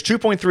 There's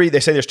 2.3. They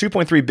say there's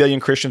 2.3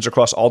 billion Christians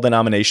across all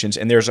denominations,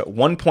 and there's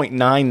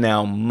 1.9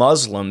 now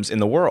Muslims in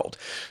the world.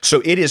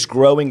 So it is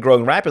growing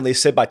rapidly. They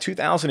said by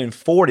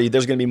 2040,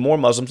 there's going to be more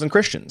Muslims than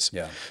Christians.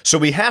 Yeah. So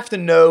we have to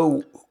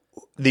know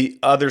the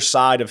other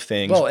side of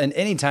things. Well, and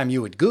anytime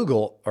you would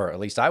Google, or at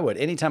least I would,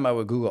 anytime I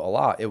would Google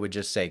Allah, it would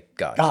just say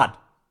God. God.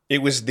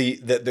 It was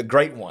the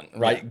great one,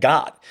 right? Yeah.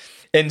 God.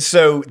 And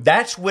so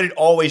that's what it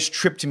always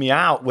tripped me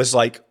out, was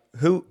like,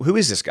 who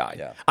is this guy?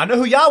 Yeah. I know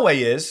who Yahweh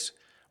is,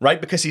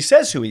 right? Because He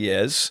says who He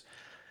is.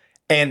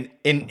 And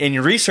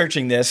in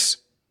researching this,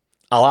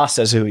 Allah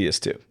says who He is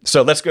too.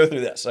 So let's go through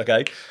this,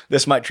 okay?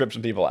 This might trip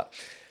some people out.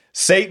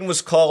 Satan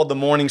was called the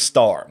morning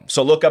star.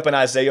 So look up in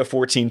Isaiah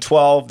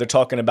 14:12. They're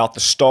talking about the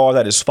star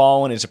that has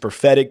fallen. It's a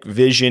prophetic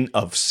vision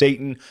of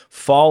Satan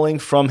falling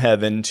from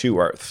heaven to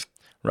earth,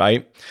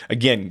 right?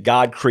 Again,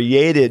 God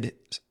created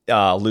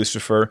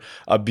Lucifer,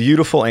 a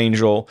beautiful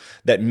angel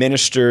that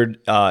ministered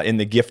in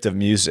the gift of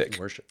music,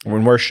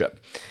 worship.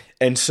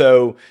 And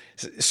so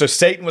So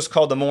Satan was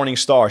called the morning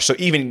star. So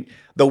even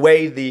the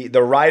way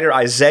the writer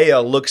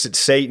Isaiah looks at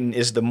Satan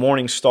is the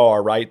morning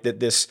star, right? That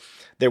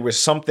there was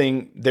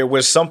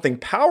something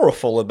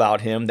powerful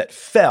about him that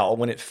fell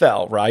when it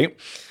fell, right?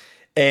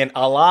 And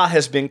Allah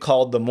has been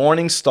called the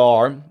morning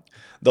star,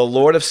 the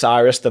Lord of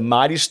Cyrus, the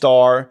mighty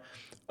star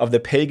of the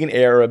pagan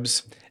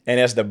Arabs, and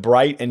as the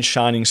bright and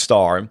shining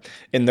star.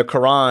 In the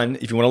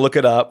Quran, if you want to look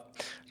it up,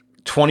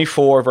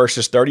 24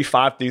 verses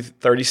 35 through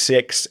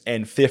 36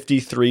 and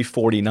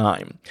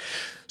 53:49.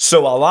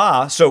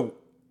 So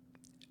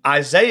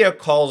Isaiah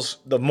calls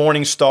the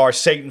morning star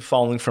Satan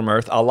falling from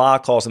earth. Allah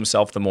calls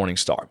himself the morning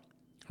star,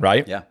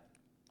 right? Yeah.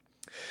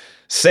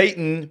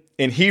 Satan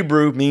in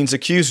Hebrew means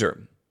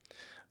accuser.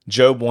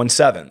 Job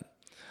 1:7.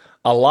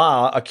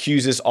 Allah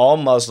accuses all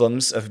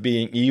Muslims of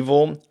being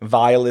evil,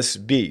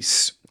 vilest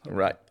beasts.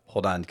 Right.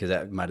 Hold on, because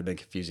that might have been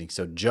confusing.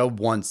 So Job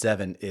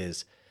 1:7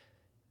 is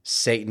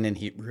Satan in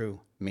Hebrew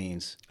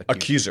means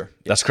Accuser.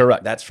 That's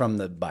correct. That's from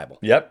the Bible.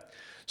 Yep.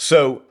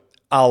 So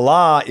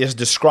Allah is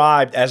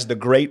described as the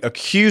great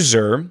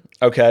accuser,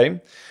 okay,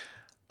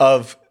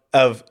 of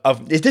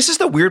this is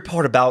the weird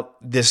part about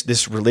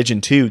this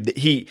religion too. That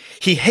he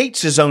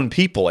hates his own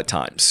people at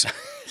times.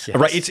 Yes.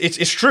 Right?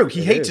 It's true.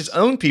 He hates his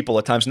own people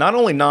at times, not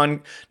only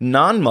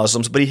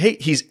non-Muslims, but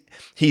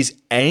he's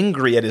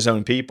angry at his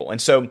own people.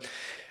 And so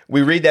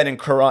we read that in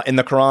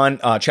the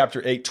Quran,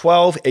 chapter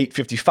 8:12,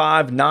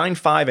 8:55,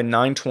 9:5, and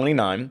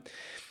 9:29.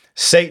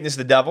 Satan is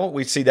the devil.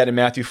 We see that in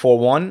Matthew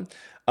 4:1.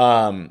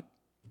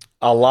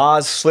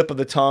 Allah's slip of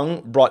the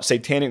tongue brought a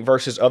satanic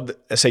verse of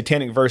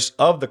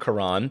the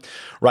Quran,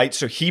 right?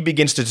 So he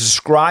begins to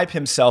describe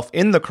himself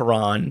in the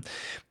Quran,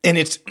 and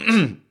it's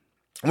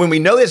when we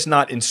know it's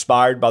not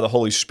inspired by the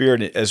Holy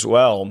Spirit as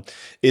well,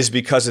 is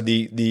because of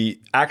the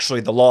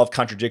law of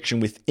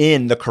contradiction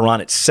within the Quran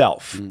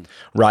itself,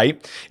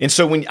 right? And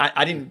so when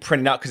I didn't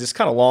print it out because it's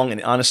kind of long,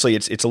 and honestly,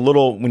 it's a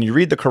little, when you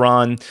read the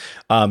Quran,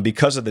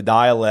 because of the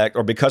dialect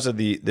or because of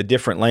the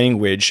different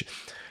language,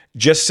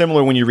 just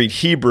similar when you read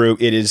Hebrew,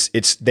 they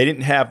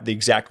didn't have the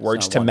exact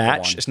words to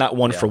match. It's not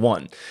one for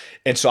one.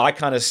 And so I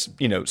kind of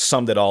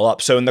summed it all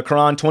up. So in the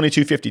Quran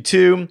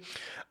 22:52.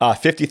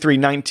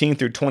 53:19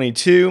 through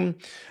 22.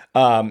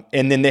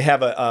 And then they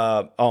have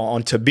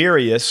on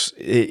Tiberius,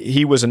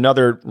 he was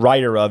another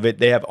writer of it.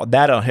 They have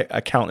that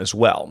account as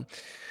well.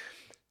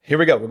 Here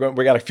we go.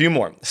 We got a few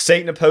more.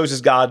 Satan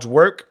opposes God's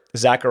work,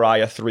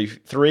 Zechariah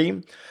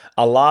 3:3.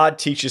 Allah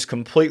teaches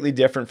completely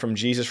different from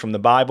Jesus from the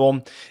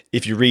Bible.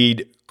 If you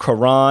read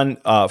Quran,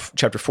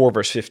 chapter 4,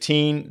 verse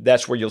 15,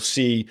 that's where you'll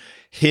see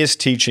his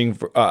teaching,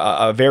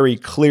 a very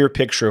clear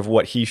picture of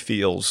what he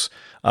feels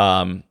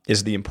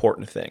is the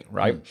important thing,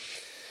 right?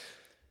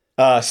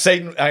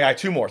 Satan, I got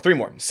three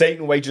more.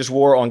 Satan wages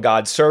war on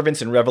God's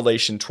servants in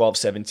Revelation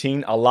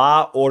 12:17.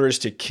 Allah orders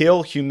to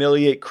kill,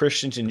 humiliate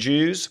Christians and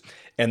Jews,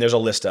 and there's a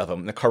list of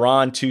them. The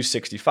Quran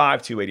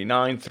 265,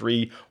 289,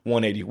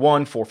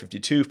 181,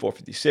 452,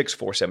 456,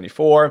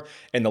 474,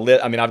 and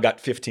I've got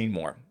 15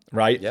 more,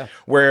 right? Yeah.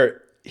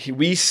 Where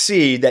we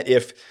see that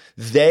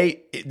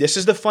this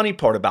is the funny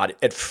part about it.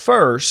 At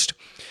first,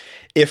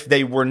 if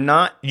they were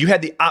not, you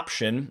had the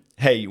option,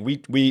 hey,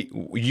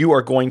 you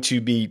are going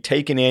to be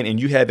taken in and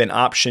you have an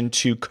option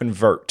to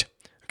convert,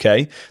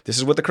 okay? This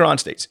is what the Quran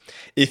states.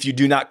 If you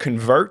do not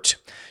convert,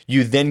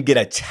 you then get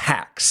a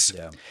tax.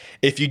 Yeah.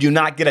 If you do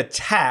not get a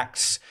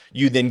tax,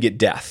 you then get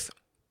death,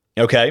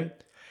 okay?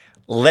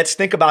 Let's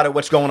think about it,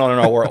 what's going on in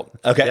our world,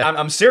 okay? Yeah.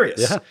 I'm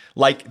serious. Yeah.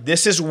 Like,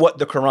 this is what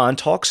the Quran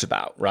talks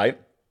about, right?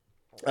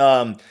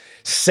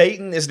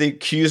 Satan is the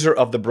accuser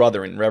of the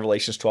brethren,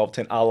 Revelations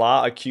 12:10.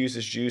 Allah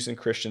accuses Jews and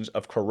Christians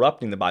of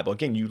corrupting the Bible.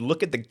 Again, you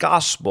look at the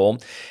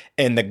gospel,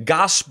 and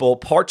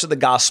parts of the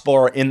gospel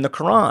are in the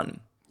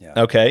Quran,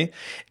 okay?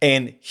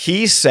 And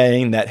he's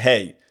saying that,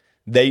 hey,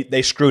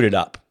 they screwed it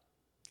up.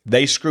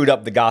 They screwed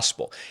up the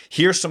gospel.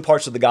 Here's some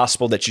parts of the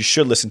gospel that you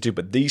should listen to,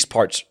 but these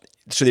parts,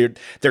 so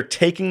they're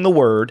taking the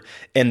word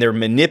and they're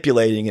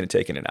manipulating it and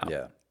taking it out.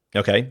 Yeah.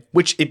 Okay,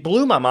 which it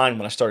blew my mind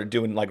when I started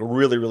doing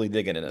really, really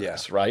digging into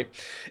this, right?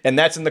 And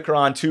that's in the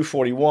Quran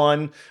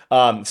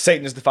 2:41.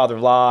 Satan is the father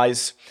of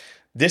lies.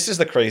 This is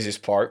the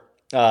craziest part.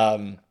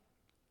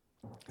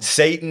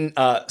 Satan,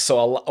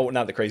 Allah,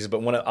 not the craziest,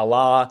 but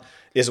Allah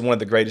is one of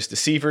the greatest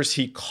deceivers.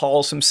 He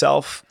calls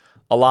himself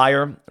a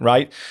liar,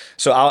 right?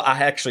 So I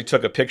actually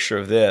took a picture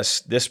of this.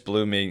 This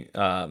blew me.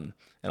 And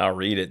I'll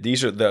read it.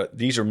 These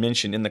are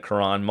mentioned in the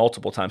Quran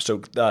multiple times.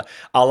 So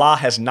Allah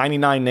has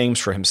 99 names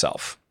for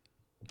himself.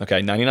 Okay,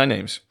 99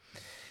 names.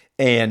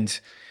 And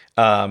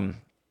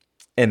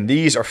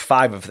these are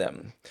 5 of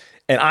them.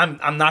 And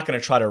I'm not going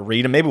to try to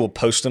read them. Maybe we'll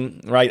post them,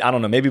 right? I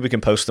don't know. Maybe we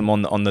can post them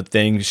on the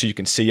thing so you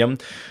can see them.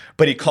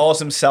 But he calls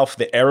himself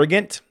the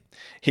arrogant.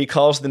 He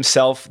calls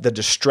himself the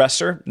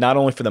distresser, not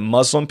only for the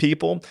Muslim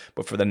people,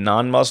 but for the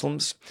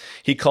non-Muslims.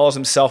 He calls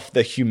himself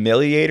the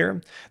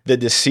humiliator, the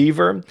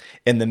deceiver,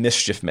 and the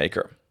mischief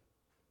maker.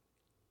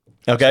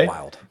 Okay?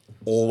 That's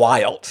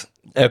wild.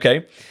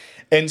 Okay?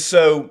 And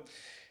so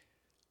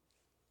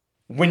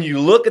when you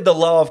look at the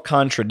law of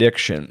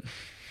contradiction,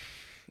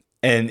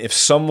 and if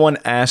someone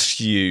asks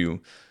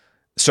you,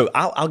 So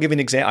I'll give you an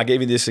example. I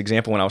gave you this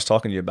example when I was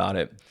talking to you about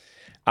it.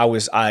 I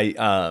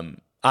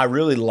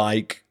really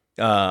like,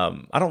 I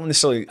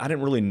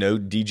didn't really know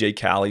DJ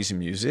Khaled's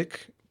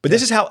music, but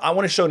this is how I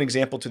want to show an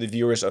example to the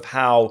viewers of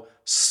how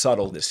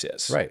subtle this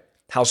is. Right.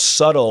 How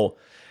subtle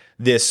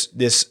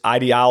this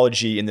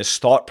ideology and this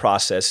thought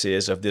process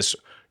is of this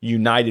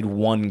united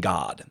one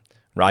God,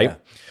 right? Yeah.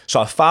 So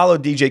I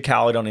followed DJ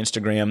Khaled on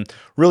Instagram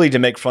really to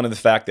make fun of the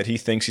fact that he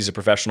thinks he's a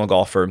professional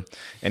golfer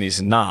and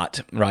he's not,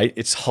 right?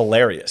 It's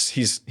hilarious.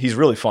 He's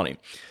really funny.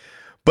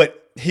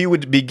 But he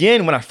would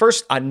begin when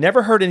I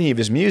never heard any of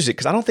his music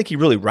because I don't think he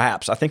really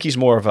raps. I think he's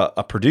more of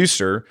a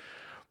producer.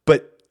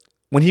 But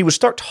when he would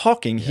start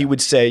talking, he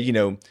would say, you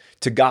know,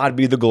 to God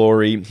be the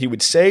glory. He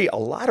would say a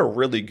lot of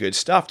really good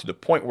stuff to the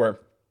point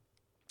where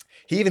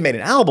he even made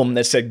an album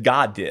that said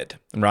God did,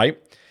 right?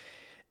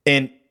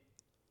 And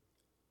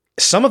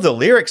some of the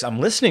lyrics I'm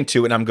listening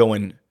to and I'm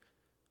going,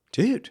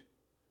 dude,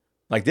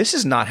 like this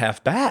is not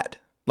half bad.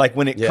 Like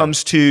when it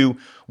comes to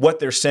what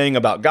they're saying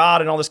about God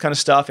and all this kind of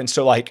stuff. And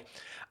so like,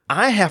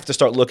 I have to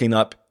start looking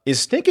up,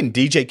 is thinking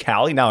DJ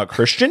Khaled now a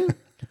Christian?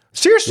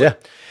 Seriously. Yeah.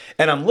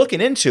 And I'm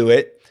looking into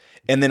it.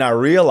 And then I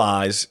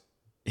realize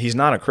he's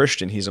not a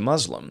Christian. He's a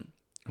Muslim.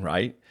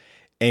 Right.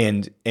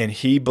 And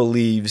he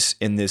believes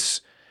in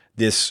this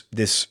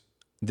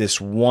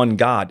one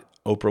God.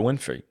 Oprah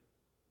Winfrey.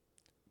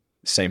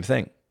 Same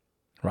thing.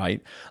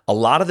 Right. A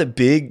lot of the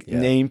big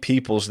name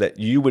peoples that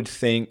you would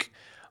think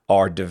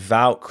are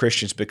devout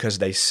Christians because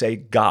they say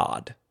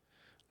God.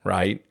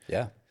 Right.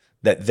 Yeah.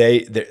 That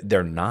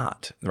they're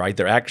not, right?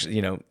 They're actually,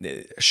 you know,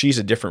 she's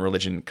a different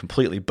religion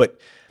completely. But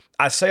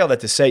I say all that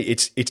to say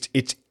it's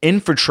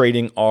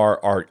infiltrating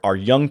our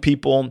young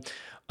people,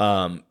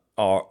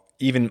 our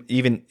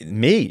even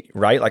me,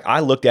 right? Like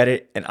I looked at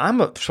it, and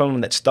I'm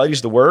someone that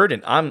studies the Word,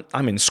 and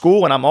I'm in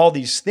school, and I'm all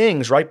these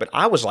things, right? But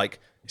I was like,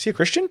 is he a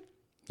Christian?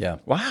 Yeah.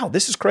 Wow,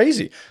 this is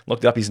crazy.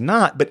 Looked it up, he's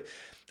not. But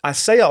I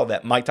say all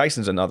that. Mike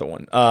Tyson's another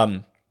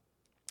one.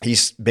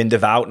 He's been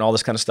devout and all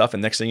this kind of stuff,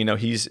 and next thing you know,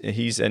 he's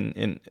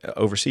in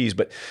overseas.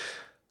 But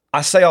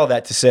I say all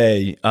that to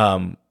say,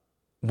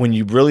 when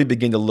you really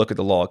begin to look at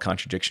the law of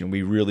contradiction,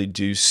 we really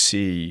do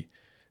see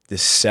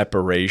this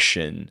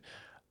separation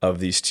of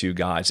these two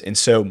gods. And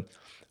so,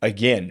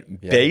 again,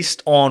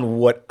 based on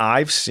what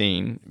I've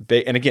seen,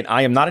 and again,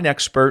 I am not an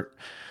expert,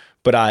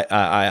 but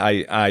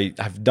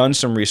I've done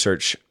some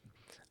research.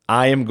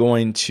 I am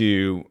going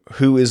to,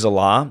 who is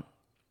Allah?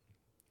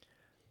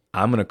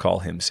 I'm going to call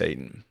him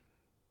Satan.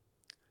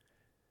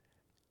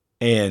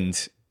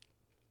 And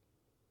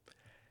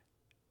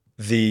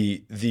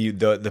the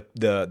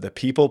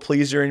people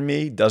pleaser in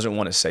me doesn't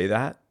want to say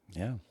that.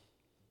 Yeah.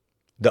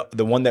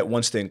 The one that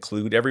wants to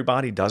include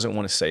everybody doesn't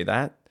want to say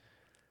that.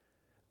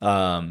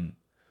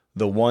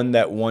 The one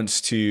that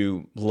wants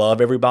to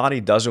love everybody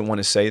doesn't want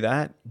to say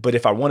that. But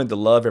if I wanted to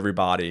love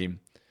everybody,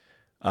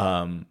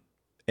 and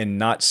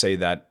not say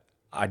that,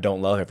 I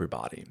don't love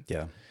everybody.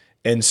 Yeah.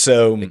 And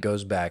so it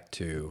goes back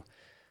to,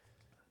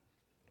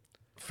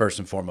 first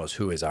and foremost,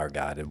 who is our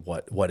God, and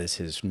what is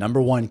his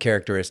number one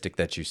characteristic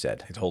that you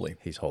said? He's holy.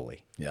 He's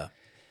holy. Yeah.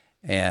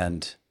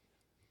 And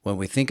when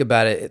we think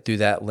about it through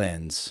that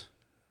lens,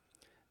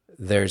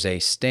 there's a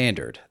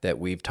standard that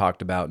we've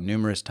talked about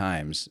numerous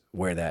times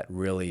where that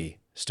really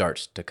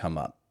starts to come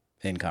up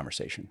in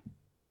conversation.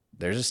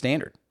 There's a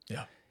standard.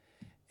 Yeah.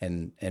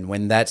 And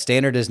when that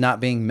standard is not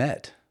being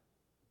met,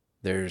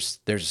 there's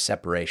a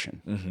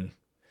separation. Mm-hmm.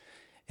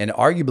 And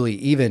arguably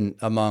even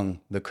among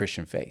the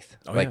Christian faith.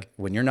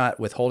 When you're not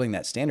withholding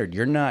that standard,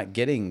 you're not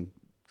getting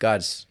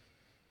God's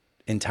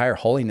entire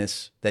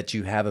holiness that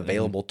you have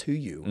available to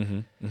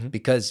you,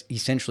 because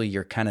essentially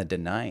you're kind of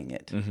denying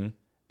it. Mm-hmm.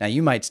 Now,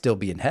 you might still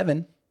be in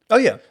heaven. Oh,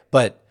 yeah.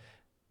 But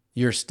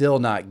you're still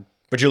not.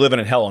 But you're living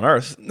in hell on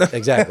earth.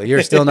 Exactly.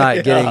 You're still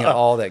not getting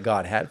all that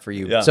God had for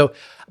you. Yeah. So,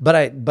 but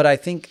I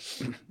think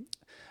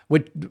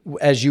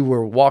as you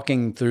were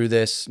walking through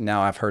this,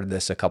 now I've heard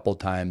this a couple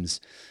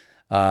times,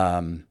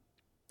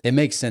 it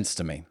makes sense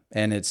to me,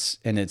 and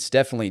it's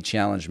definitely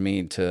challenged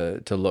me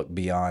to look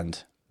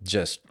beyond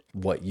just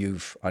what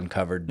you've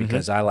uncovered,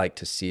 because I like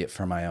to see it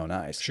from my own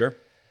eyes. Sure.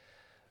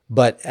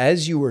 But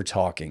as you were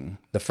talking,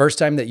 the first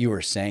time that you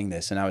were saying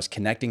this, and I was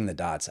connecting the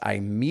dots, I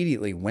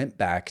immediately went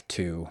back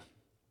to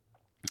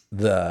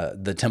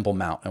the Temple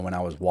Mount, and when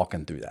I was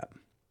walking through that,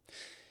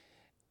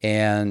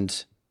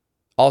 and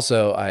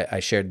also I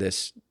shared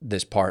this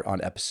part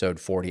on episode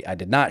 40. I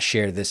did not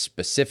share this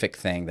specific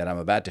thing that I'm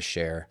about to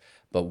share.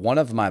 But one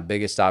of my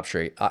biggest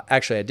actually, I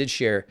did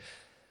share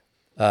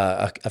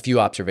a few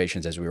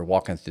observations as we were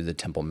walking through the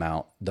Temple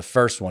Mount. The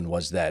first one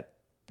was that,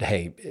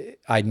 hey,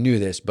 I knew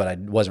this, but I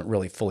wasn't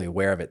really fully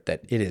aware of it,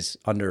 that it is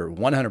under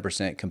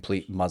 100%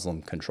 complete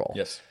Muslim control.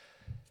 Yes.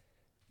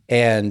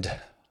 And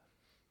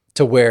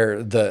to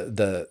where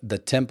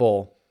the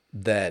temple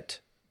that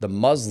the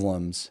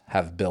Muslims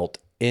have built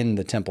in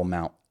the Temple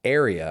Mount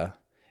area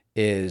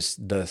is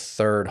the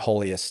third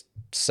holiest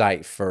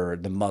site for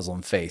the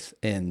Muslim faith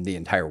in the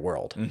entire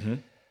world.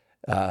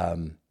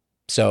 Mm-hmm.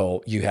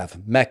 So you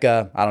have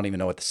Mecca, I don't even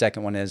know what the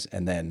second one is,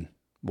 and then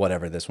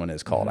whatever this one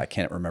is called. I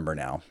can't remember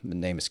now. The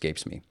name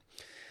escapes me.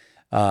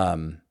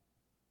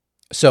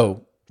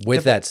 So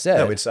with that said,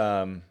 no, it's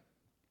oh,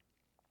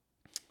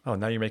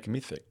 now you're making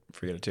me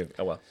forget it too.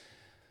 Oh well.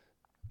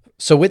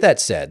 So with that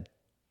said,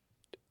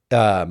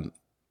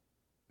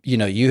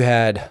 you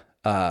had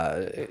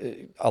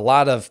a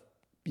lot of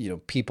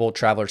people,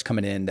 travelers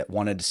coming in that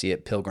wanted to see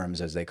it,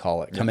 pilgrims as they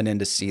call it, coming in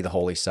to see the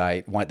holy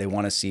site. They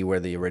want to see where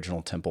the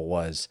original temple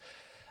was,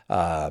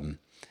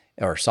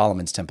 or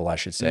Solomon's temple, I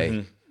should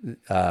say.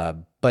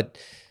 But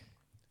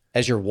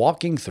as you're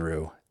walking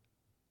through,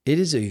 it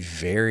is a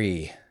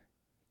very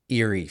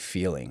eerie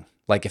feeling.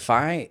 Like if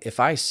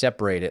I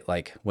separate it,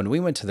 like when we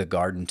went to the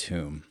Garden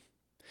Tomb,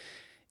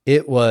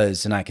 it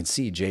was, and I can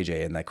see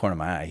JJ in that corner of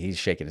my eye. He's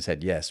shaking his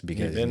head yes,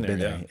 because he's been there.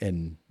 Yeah.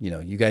 And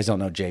you guys don't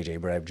know JJ,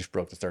 but I just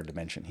broke the third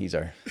dimension. He's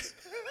our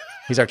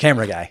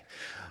camera guy.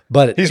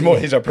 But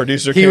he's our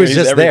producer. He was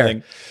just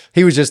there.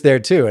 He was just there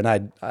too,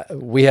 and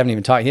we haven't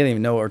even talked. He didn't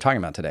even know what we're talking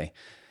about today.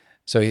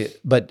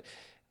 But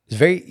it's a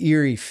very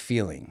eerie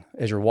feeling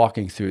as you're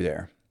walking through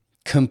there.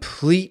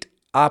 Complete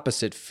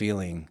opposite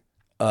feeling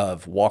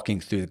of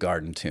walking through the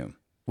Garden Tomb,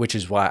 which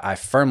is why I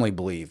firmly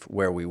believe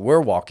where we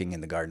were walking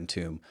in the Garden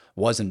Tomb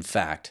was in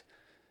fact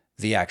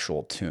the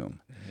actual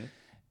tomb.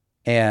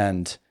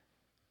 And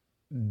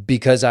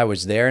because I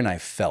was there and I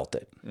felt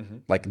it,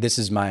 like this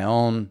is my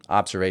own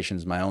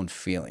observations, my own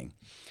feeling.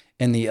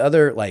 And the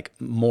other like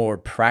more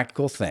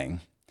practical thing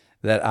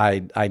that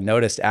I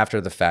noticed after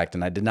the fact,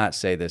 and I did not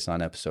say this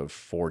on episode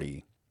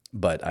 40,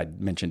 but I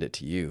mentioned it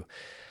to you,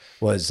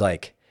 was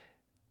like,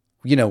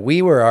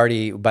 we were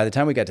already, by the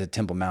time we got to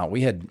Temple Mount,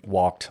 we had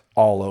walked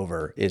all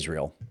over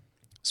Israel,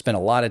 spent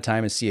a lot of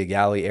time in Sea of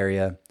Galilee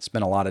area,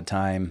 spent a lot of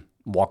time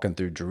walking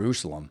through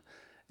Jerusalem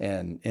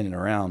and in and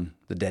around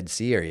the Dead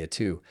Sea area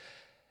too.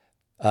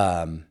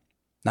 Not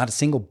a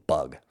single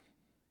bug,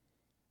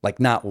 like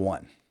not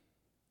one.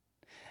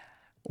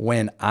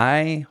 When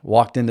I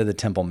walked into the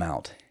Temple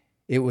Mount,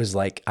 it was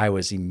like I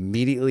was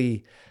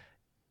immediately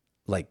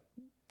like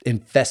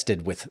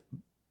infested with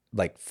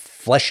like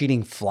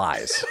flesh-eating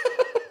flies.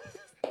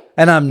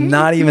 And I'm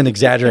not even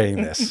exaggerating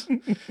this.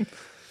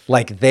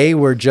 Like they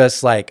were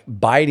just like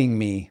biting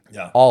me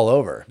all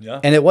over. Yeah.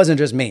 And it wasn't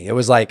just me. It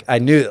was like, I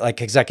knew, like,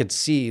 cause I could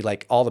see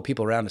like all the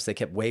people around us, they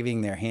kept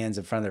waving their hands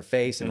in front of their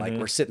face. And like,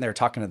 we're sitting there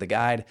talking to the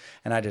guide,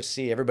 and I just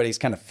see everybody's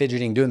kind of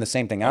fidgeting, doing the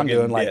same thing I'm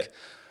doing. Like,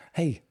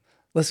 hey,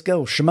 let's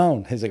go.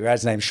 Shimon, his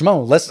guy's name.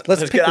 Shimon, let's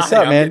pick this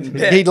up, man.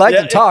 He'd like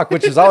to talk,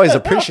 which is always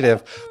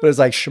appreciative, but it's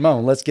like,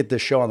 Shimon, let's get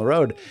this show on the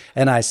road.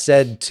 And I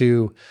said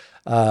to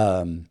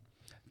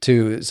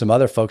some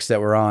other folks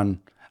that were on,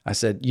 I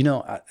said,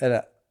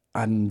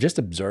 I'm just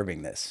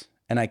observing this,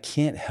 and I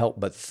can't help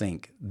but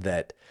think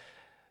that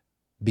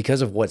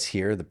because of what's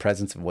here, the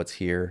presence of what's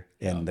here,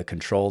 and the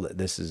control that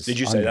this is. Did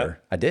you say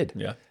that? I did.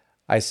 Yeah.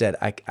 I said,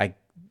 I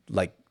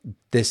like,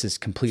 this is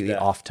completely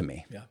off to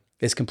me. Yeah.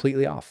 It's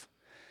completely off.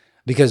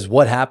 Because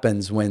what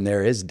happens when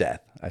there is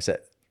death? I said,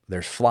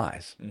 there's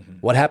flies.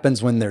 What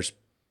happens when there's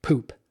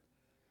poop?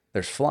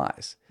 There's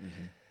flies.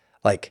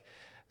 Like,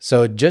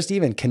 so just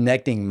even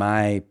connecting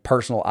my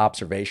personal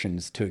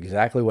observations to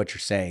exactly what you're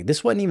saying,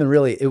 this wasn't even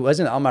really, it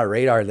wasn't on my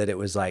radar that it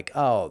was like,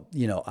 oh,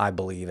 I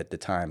believe at the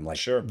time, like,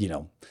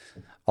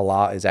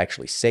 Allah is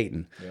actually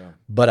Satan. Yeah.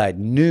 But I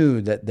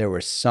knew that there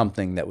was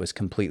something that was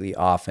completely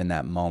off in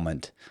that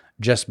moment,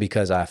 just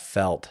because I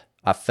felt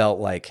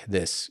like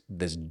this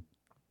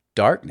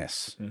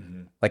darkness.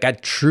 Like I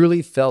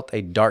truly felt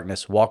a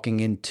darkness walking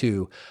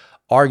into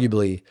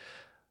arguably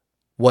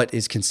what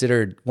is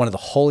considered one of the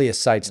holiest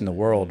sites in the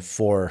world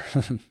for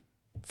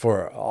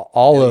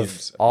all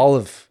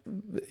of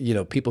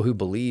people who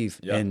believe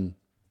in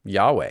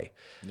Yahweh.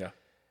 Yeah.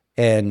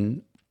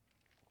 And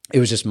it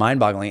was just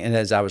mind-boggling. And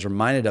as I was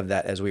reminded of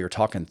that as we were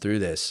talking through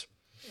this,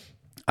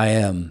 I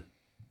am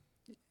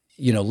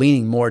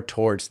leaning more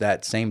towards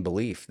that same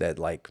belief that,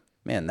 like,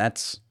 man,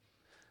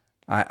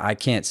 I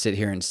can't sit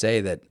here and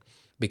say that,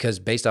 because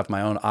based off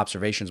my own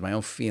observations, my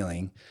own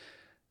feeling,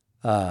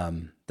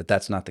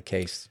 that's not the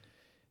case.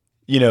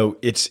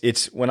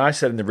 It's when I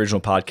said in the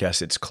original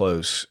podcast, it's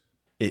close.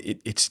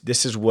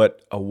 This is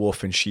what a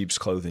wolf in sheep's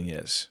clothing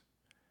is.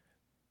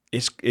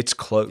 It's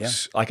close.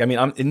 Yeah. Like, I mean,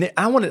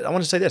 I want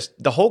to say this: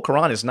 the whole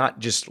Quran is not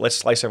just let's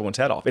slice everyone's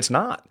head off. It's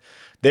not.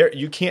 There,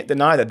 you can't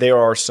deny that there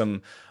are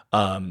some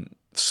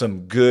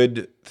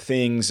good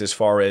things as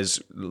far as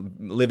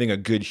living a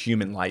good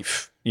human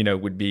life.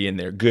 Would be in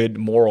there. Good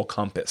moral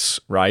compass,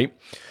 right?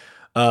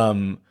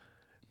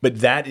 But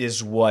that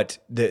is what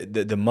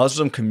the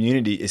Muslim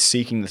community is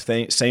seeking,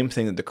 the same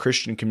thing that the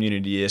Christian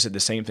community is, the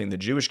same thing the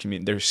Jewish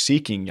community. They're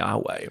seeking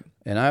Yahweh.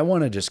 And I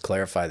want to just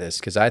clarify this,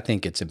 because I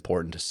think it's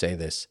important to say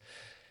this.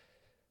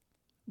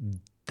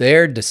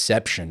 Their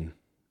deception,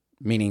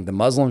 meaning the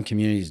Muslim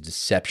community's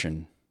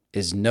deception,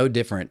 is no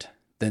different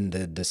than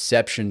the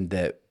deception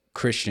that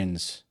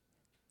Christians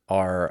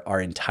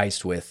are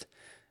enticed with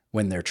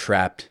when they're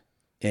trapped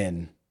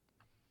in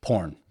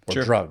porn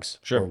or drugs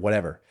or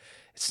whatever.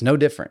 It's no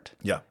different.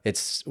 Yeah.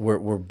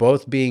 We're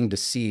both being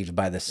deceived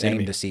by the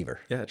same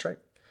deceiver. Yeah, that's right.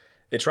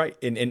 It's right.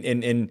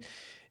 And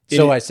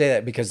So I say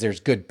that because there's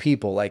good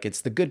people, like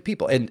it's the good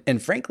people.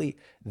 And frankly,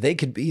 they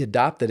could be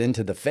adopted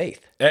into the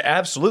faith.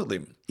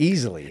 Absolutely.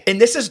 Easily.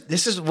 And this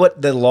is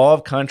what the law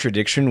of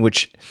contradiction,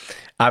 which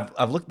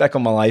I've looked back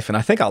on my life, and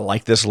I think I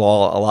like this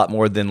law a lot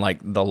more than like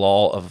the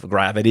law of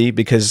gravity,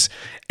 because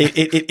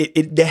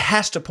it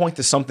has to point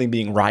to something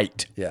being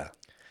right. Yeah.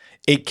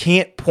 It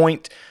can't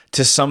point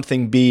to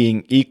something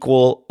being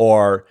equal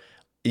or,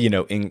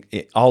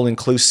 all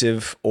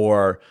inclusive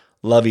or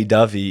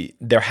lovey-dovey.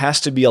 There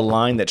has to be a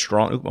line that's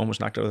drawn. Ooh, almost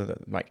knocked over the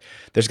mic.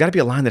 There's got to be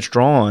a line that's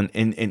drawn,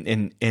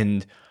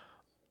 and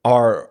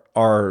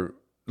our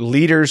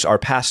leaders, our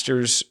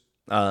pastors,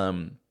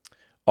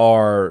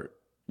 are,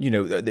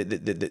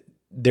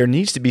 there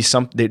needs to be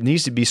some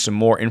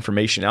more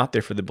information out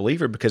there for the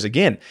believer, because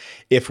again,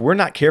 if we're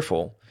not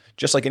careful,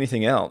 just like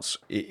anything else,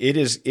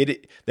 the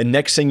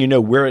next thing you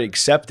know, we're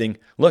accepting,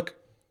 look,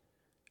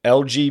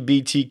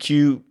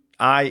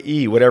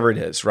 LGBTQIE, whatever it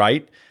is,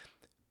 right?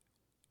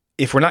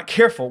 If we're not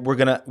careful, we're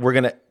gonna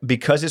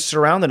because it's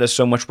surrounded us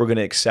so much, we're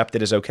gonna accept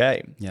it as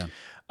okay. Yeah.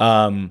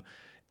 And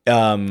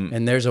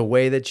there's a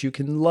way that you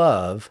can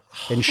love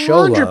and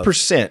show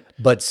 100%, love,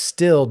 but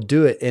still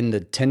do it in the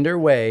tender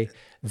way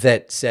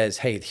that says,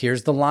 "Hey,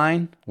 here's the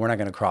line. We're not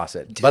going to cross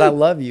it, but I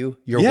love you.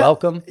 You're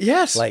welcome.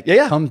 Yes, like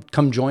yeah.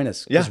 come join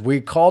us, because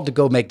we're called to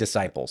go make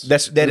disciples.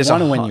 That is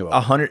want to win you over.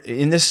 100.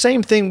 And the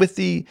same thing with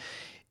the.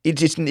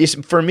 It's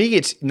for me.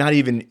 It's not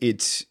even.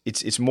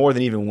 It's more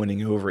than even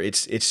winning over.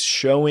 It's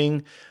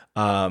showing.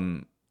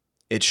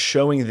 It's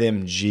showing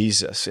them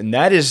Jesus, and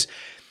that is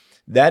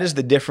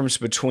the difference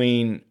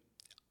between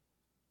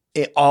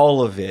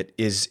all of it.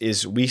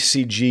 Is we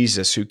see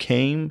Jesus who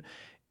came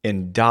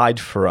and died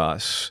for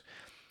us,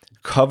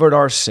 covered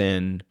our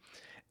sin,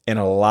 and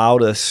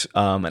allowed us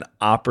an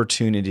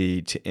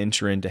opportunity to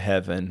enter into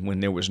heaven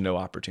when there was no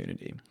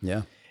opportunity.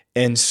 Yeah.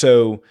 And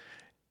so,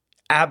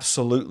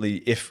 absolutely,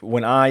 if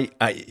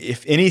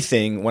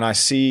anything, when I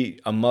see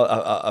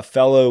a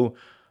fellow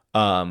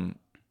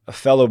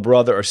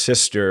brother or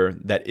sister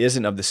that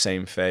isn't of the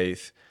same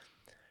faith,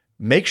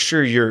 make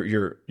sure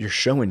you're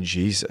showing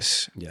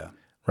Jesus. Yeah.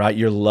 Right?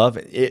 You're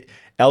loving it.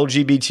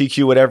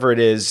 LGBTQ, whatever it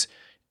is,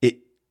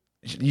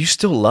 you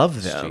still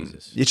love them.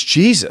 It's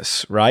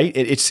Jesus, right?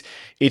 It's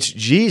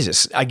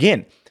Jesus.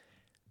 Again,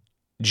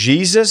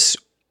 Jesus,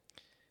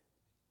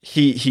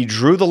 he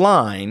drew the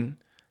line,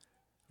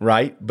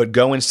 right? But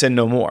go and sin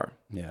no more.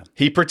 Yeah.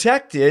 He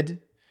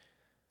protected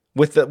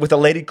with a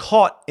lady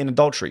caught in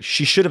adultery.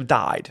 She should have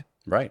died.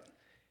 Right.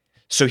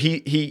 So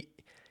he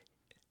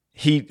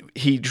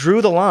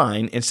drew the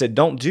line and said,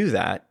 don't do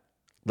that.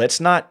 Let's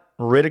not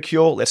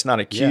ridicule. Let's not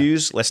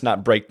accuse. Let's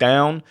not break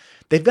down.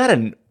 They've got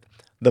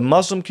the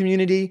Muslim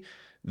community,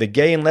 the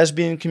gay and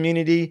lesbian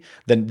community,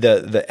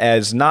 the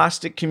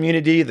agnostic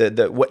community,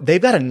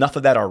 they've got enough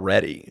of that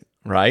already,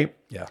 right?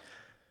 Yeah.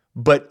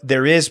 But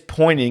there is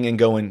pointing and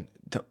going,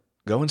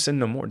 go and sin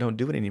no more. Don't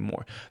do it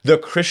anymore. The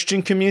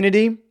Christian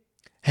community,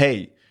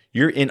 hey,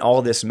 you're in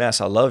all this mess.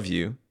 I love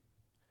you.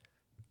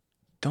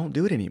 Don't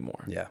do it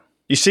anymore. Yeah.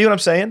 You see what I'm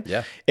saying?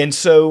 Yeah. And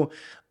so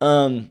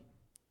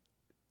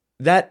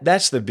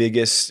that's the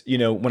biggest,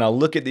 when I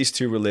look at these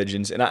two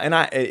religions, and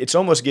I it's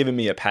almost given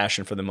me a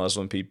passion for the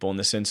Muslim people, in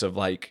the sense of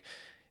like,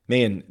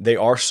 man, they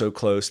are so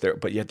close there,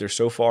 but yet they're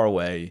so far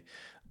away.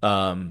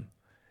 And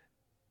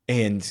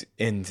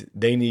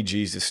they need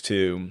Jesus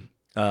too.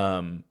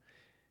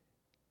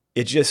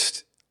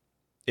 It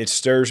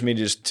stirs me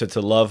just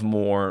to love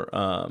more.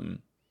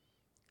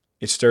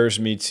 It stirs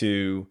me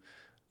to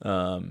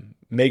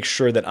make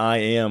sure that I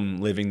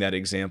am living that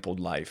exampled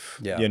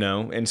life,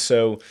 And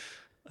so,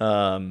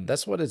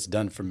 that's what it's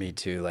done for me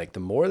too. Like the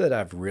more that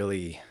I've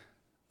really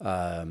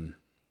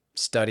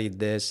studied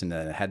this, and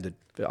then had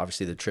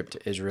obviously the trip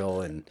to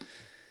Israel, and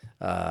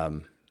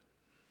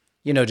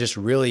just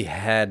really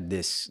had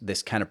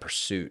this kind of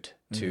pursuit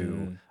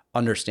to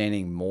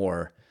understanding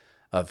more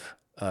of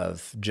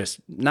just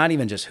not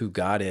even just who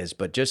God is,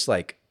 but just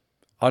like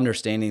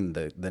understanding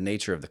the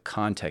nature of the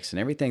context and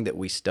everything that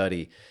we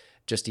study,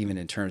 just even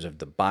in terms of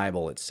the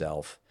Bible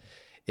itself.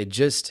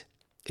 There's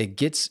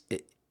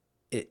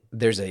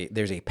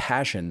a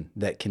passion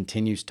that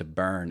continues to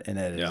burn, and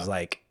it is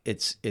like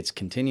it's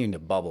continuing to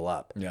bubble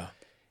up. Yeah.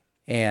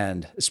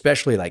 And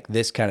especially like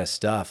this kind of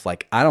stuff,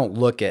 like I don't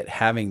look at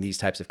having these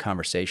types of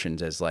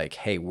conversations as like,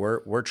 hey,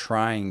 we're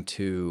trying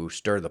to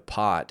stir the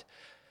pot.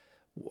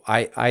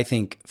 I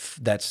think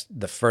that's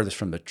the furthest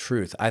from the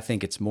truth. I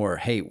think it's more,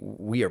 hey,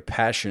 we are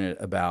passionate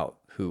about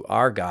who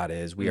our God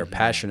is. We are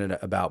passionate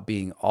about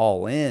being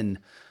all in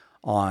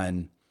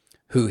on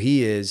who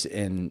he is,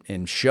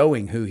 and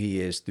showing who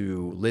he is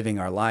through living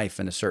our life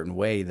in a certain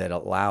way that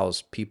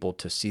allows people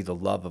to see the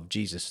love of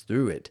Jesus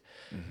through it.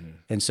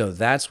 And so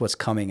that's what's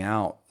coming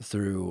out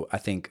through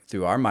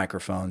our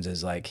microphones,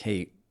 is like,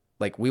 hey,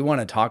 like we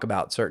want to talk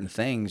about certain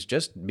things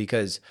just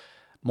because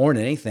more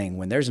than anything,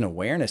 when there's an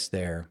awareness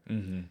there,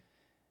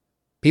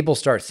 people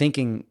start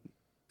thinking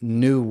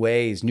new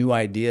ways, new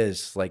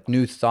ideas, like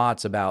new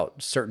thoughts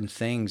about certain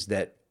things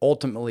that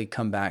ultimately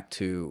come back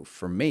to,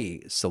 for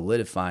me,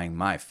 solidifying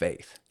my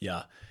faith.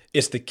 Yeah.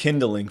 it's the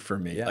kindling for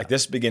me. Yeah. Like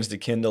this begins to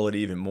kindle it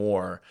even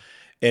more.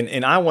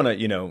 And I want to,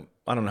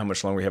 I don't know how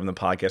much longer we have in the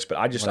podcast, but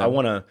I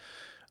want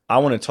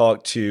to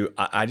talk to,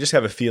 I just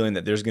have a feeling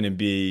that there's going to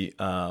be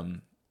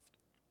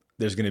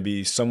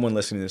someone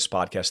listening to this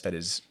podcast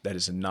that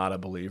is not a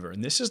believer.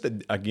 And this is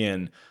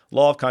again,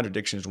 law of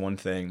contradiction is one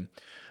thing,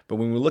 but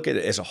when we look at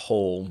it as a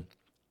whole,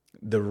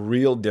 another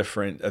real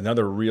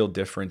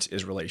difference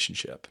is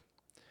relationship.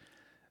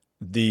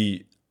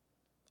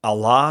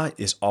 Allah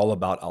is all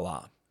about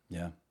Allah.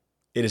 Yeah.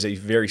 It is a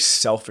very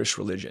selfish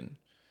religion.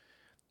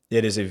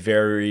 It is a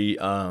very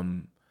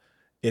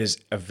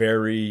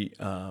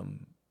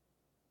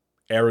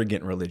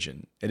arrogant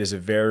religion. It is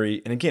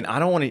and again, I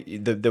don't want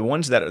to, the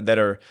ones that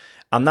are,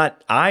 I want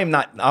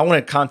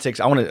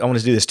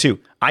to do this too.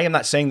 I am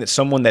not saying that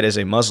someone that is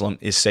a Muslim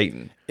is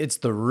Satan. It's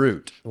the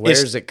root. Where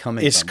is it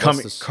coming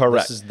from?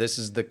 Correct. This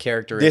is the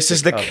characteristic. This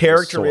is the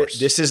character.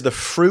 This is the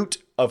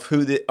fruit of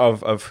who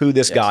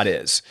this God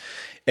is.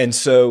 And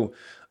so,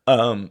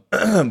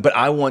 but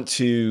I want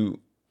to,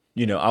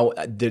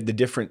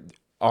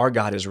 our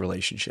God is a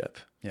relationship.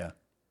 Yeah.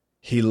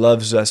 He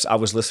loves us. I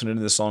was listening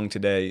to the song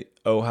today.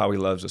 Oh, how he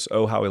loves us.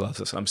 Oh, how he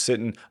loves us.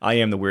 I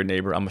am the weird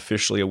neighbor. I'm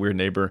officially a weird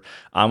neighbor.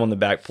 I'm on the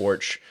back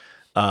porch,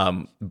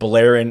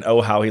 blaring,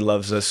 oh, how he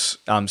loves us.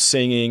 I'm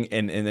singing.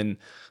 And then,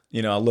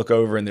 I look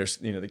over and there's,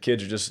 the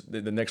kids are just,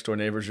 the next door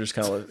neighbors are just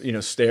kind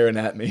of, staring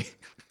at me.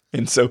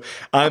 And so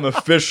I'm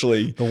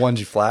officially the ones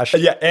you flash.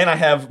 Yeah. And I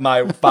have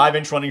my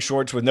 5-inch running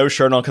shorts with no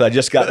shirt on because I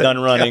just got done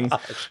running.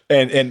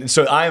 And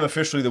so I am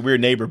officially the weird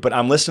neighbor, but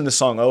I'm listening to the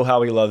song, Oh,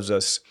 how he loves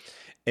us.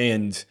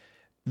 And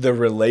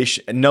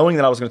knowing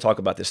that I was going to talk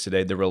about this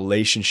today, the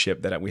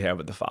relationship that we have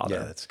with the Father.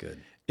 Yeah, that's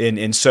good.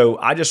 And so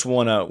I just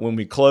want to, when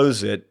we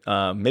close it,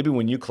 maybe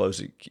when you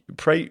close it,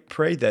 pray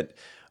that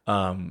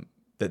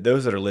that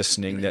those that are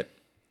listening,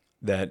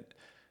 that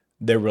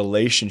their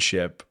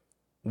relationship,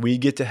 we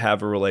get to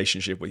have a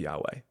relationship with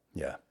Yahweh.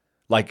 Yeah.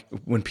 Like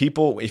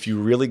if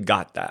you really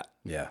got that,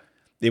 yeah,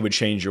 it would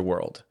change your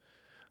world.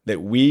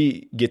 That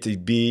we get to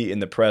be in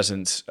the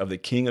presence of the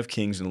King of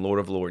Kings and Lord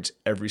of Lords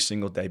every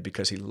single day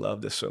because he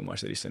loved us so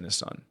much that he sent his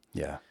son.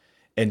 Yeah.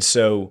 And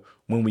so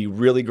when we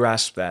really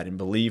grasp that and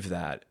believe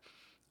that,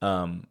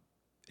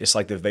 it's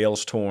like the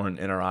veil's torn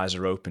and our eyes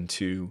are open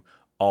to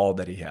all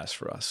that he has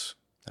for us.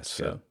 That's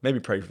good. Maybe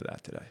pray for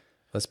that today.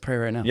 Let's pray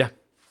right now. Yeah.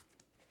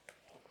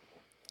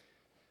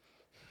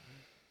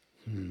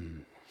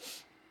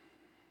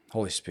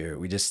 Holy Spirit,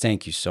 we just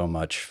thank you so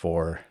much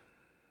for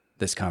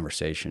this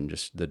conversation,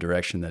 just the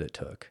direction that it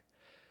took.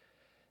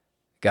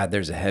 God,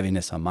 there's a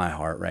heaviness on my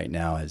heart right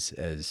now.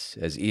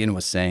 As Ian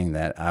was saying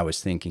that, I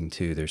was thinking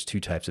too, there's two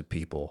types of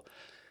people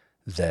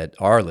that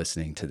are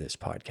listening to this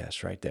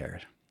podcast right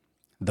there.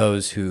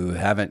 Those who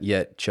haven't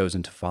yet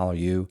chosen to follow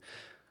you,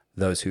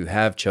 those who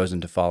have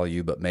chosen to follow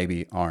you, but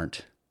maybe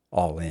aren't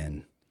all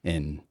in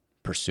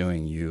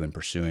pursuing you and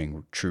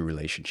pursuing true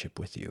relationship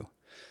with you.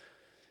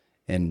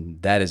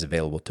 And that is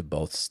available to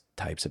both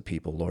types of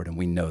people, Lord, and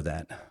we know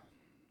that.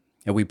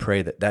 And we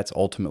pray that that's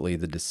ultimately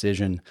the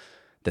decision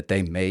that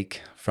they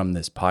make from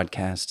this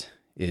podcast,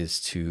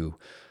 is to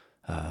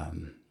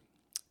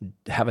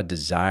have a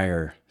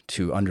desire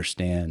to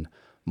understand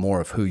more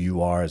of who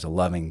you are as a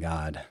loving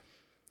God,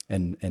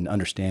 and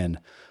understand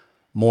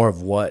more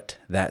of what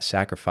that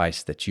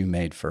sacrifice that you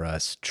made for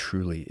us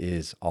truly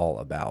is all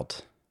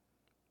about.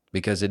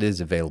 Because it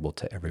is available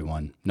to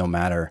everyone, no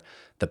matter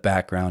the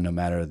background, no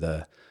matter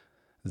the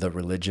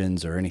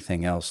religions or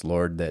anything else,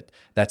 Lord,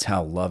 that's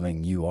how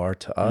loving you are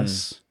to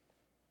us.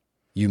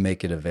 You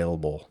make it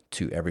available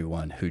to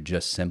everyone who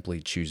just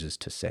simply chooses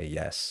to say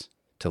yes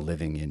to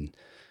living in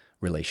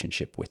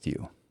relationship with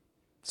you.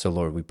 So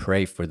Lord, we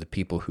pray for the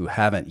people who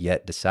haven't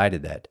yet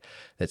decided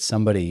that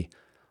somebody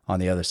on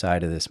the other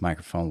side of this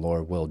microphone,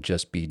 Lord, will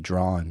just be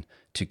drawn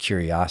to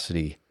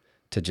curiosity,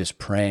 to just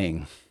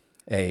praying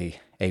a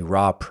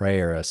raw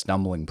prayer, a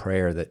stumbling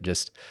prayer that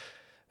just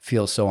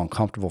feels so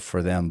uncomfortable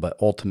for them, but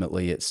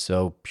ultimately it's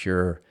so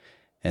pure,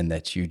 and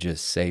that you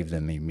just save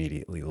them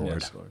immediately,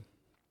 Lord. Yes, Lord.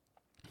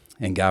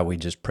 And God, we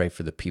just pray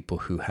for the people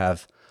who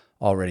have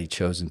already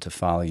chosen to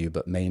follow you,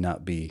 but may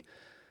not be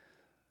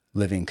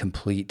living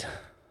complete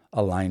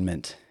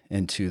alignment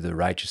into the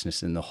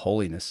righteousness and the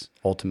holiness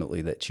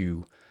ultimately that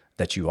you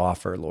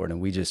offer, Lord.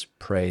 And we just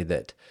pray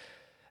that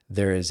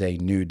there is a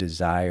new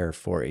desire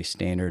for a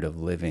standard of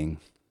living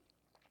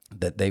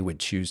that they would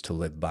choose to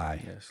live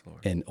by. Yes,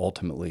 Lord. And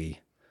ultimately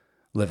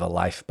live a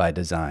life by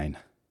design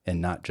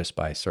and not just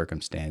by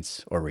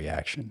circumstance or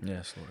reaction.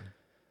 Yes, Lord.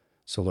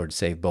 So Lord,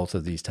 save both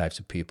of these types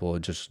of people.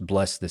 Just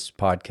bless this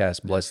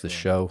podcast, bless the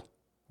show.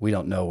 We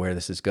don't know where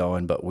this is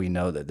going, but we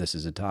know that this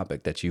is a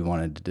topic that you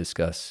wanted to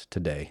discuss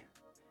today.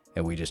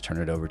 And we just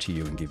turn it over to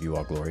you and give you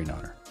all glory and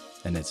honor.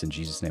 And it's in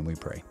Jesus' name we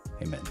pray.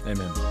 Amen.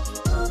 Amen.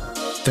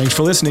 Thanks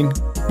for listening.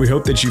 We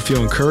hope that you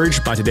feel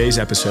encouraged by today's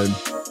episode.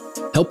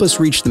 Help us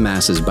reach the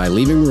masses by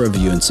leaving a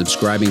review and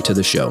subscribing to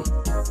the show.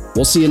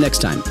 We'll see you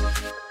next time.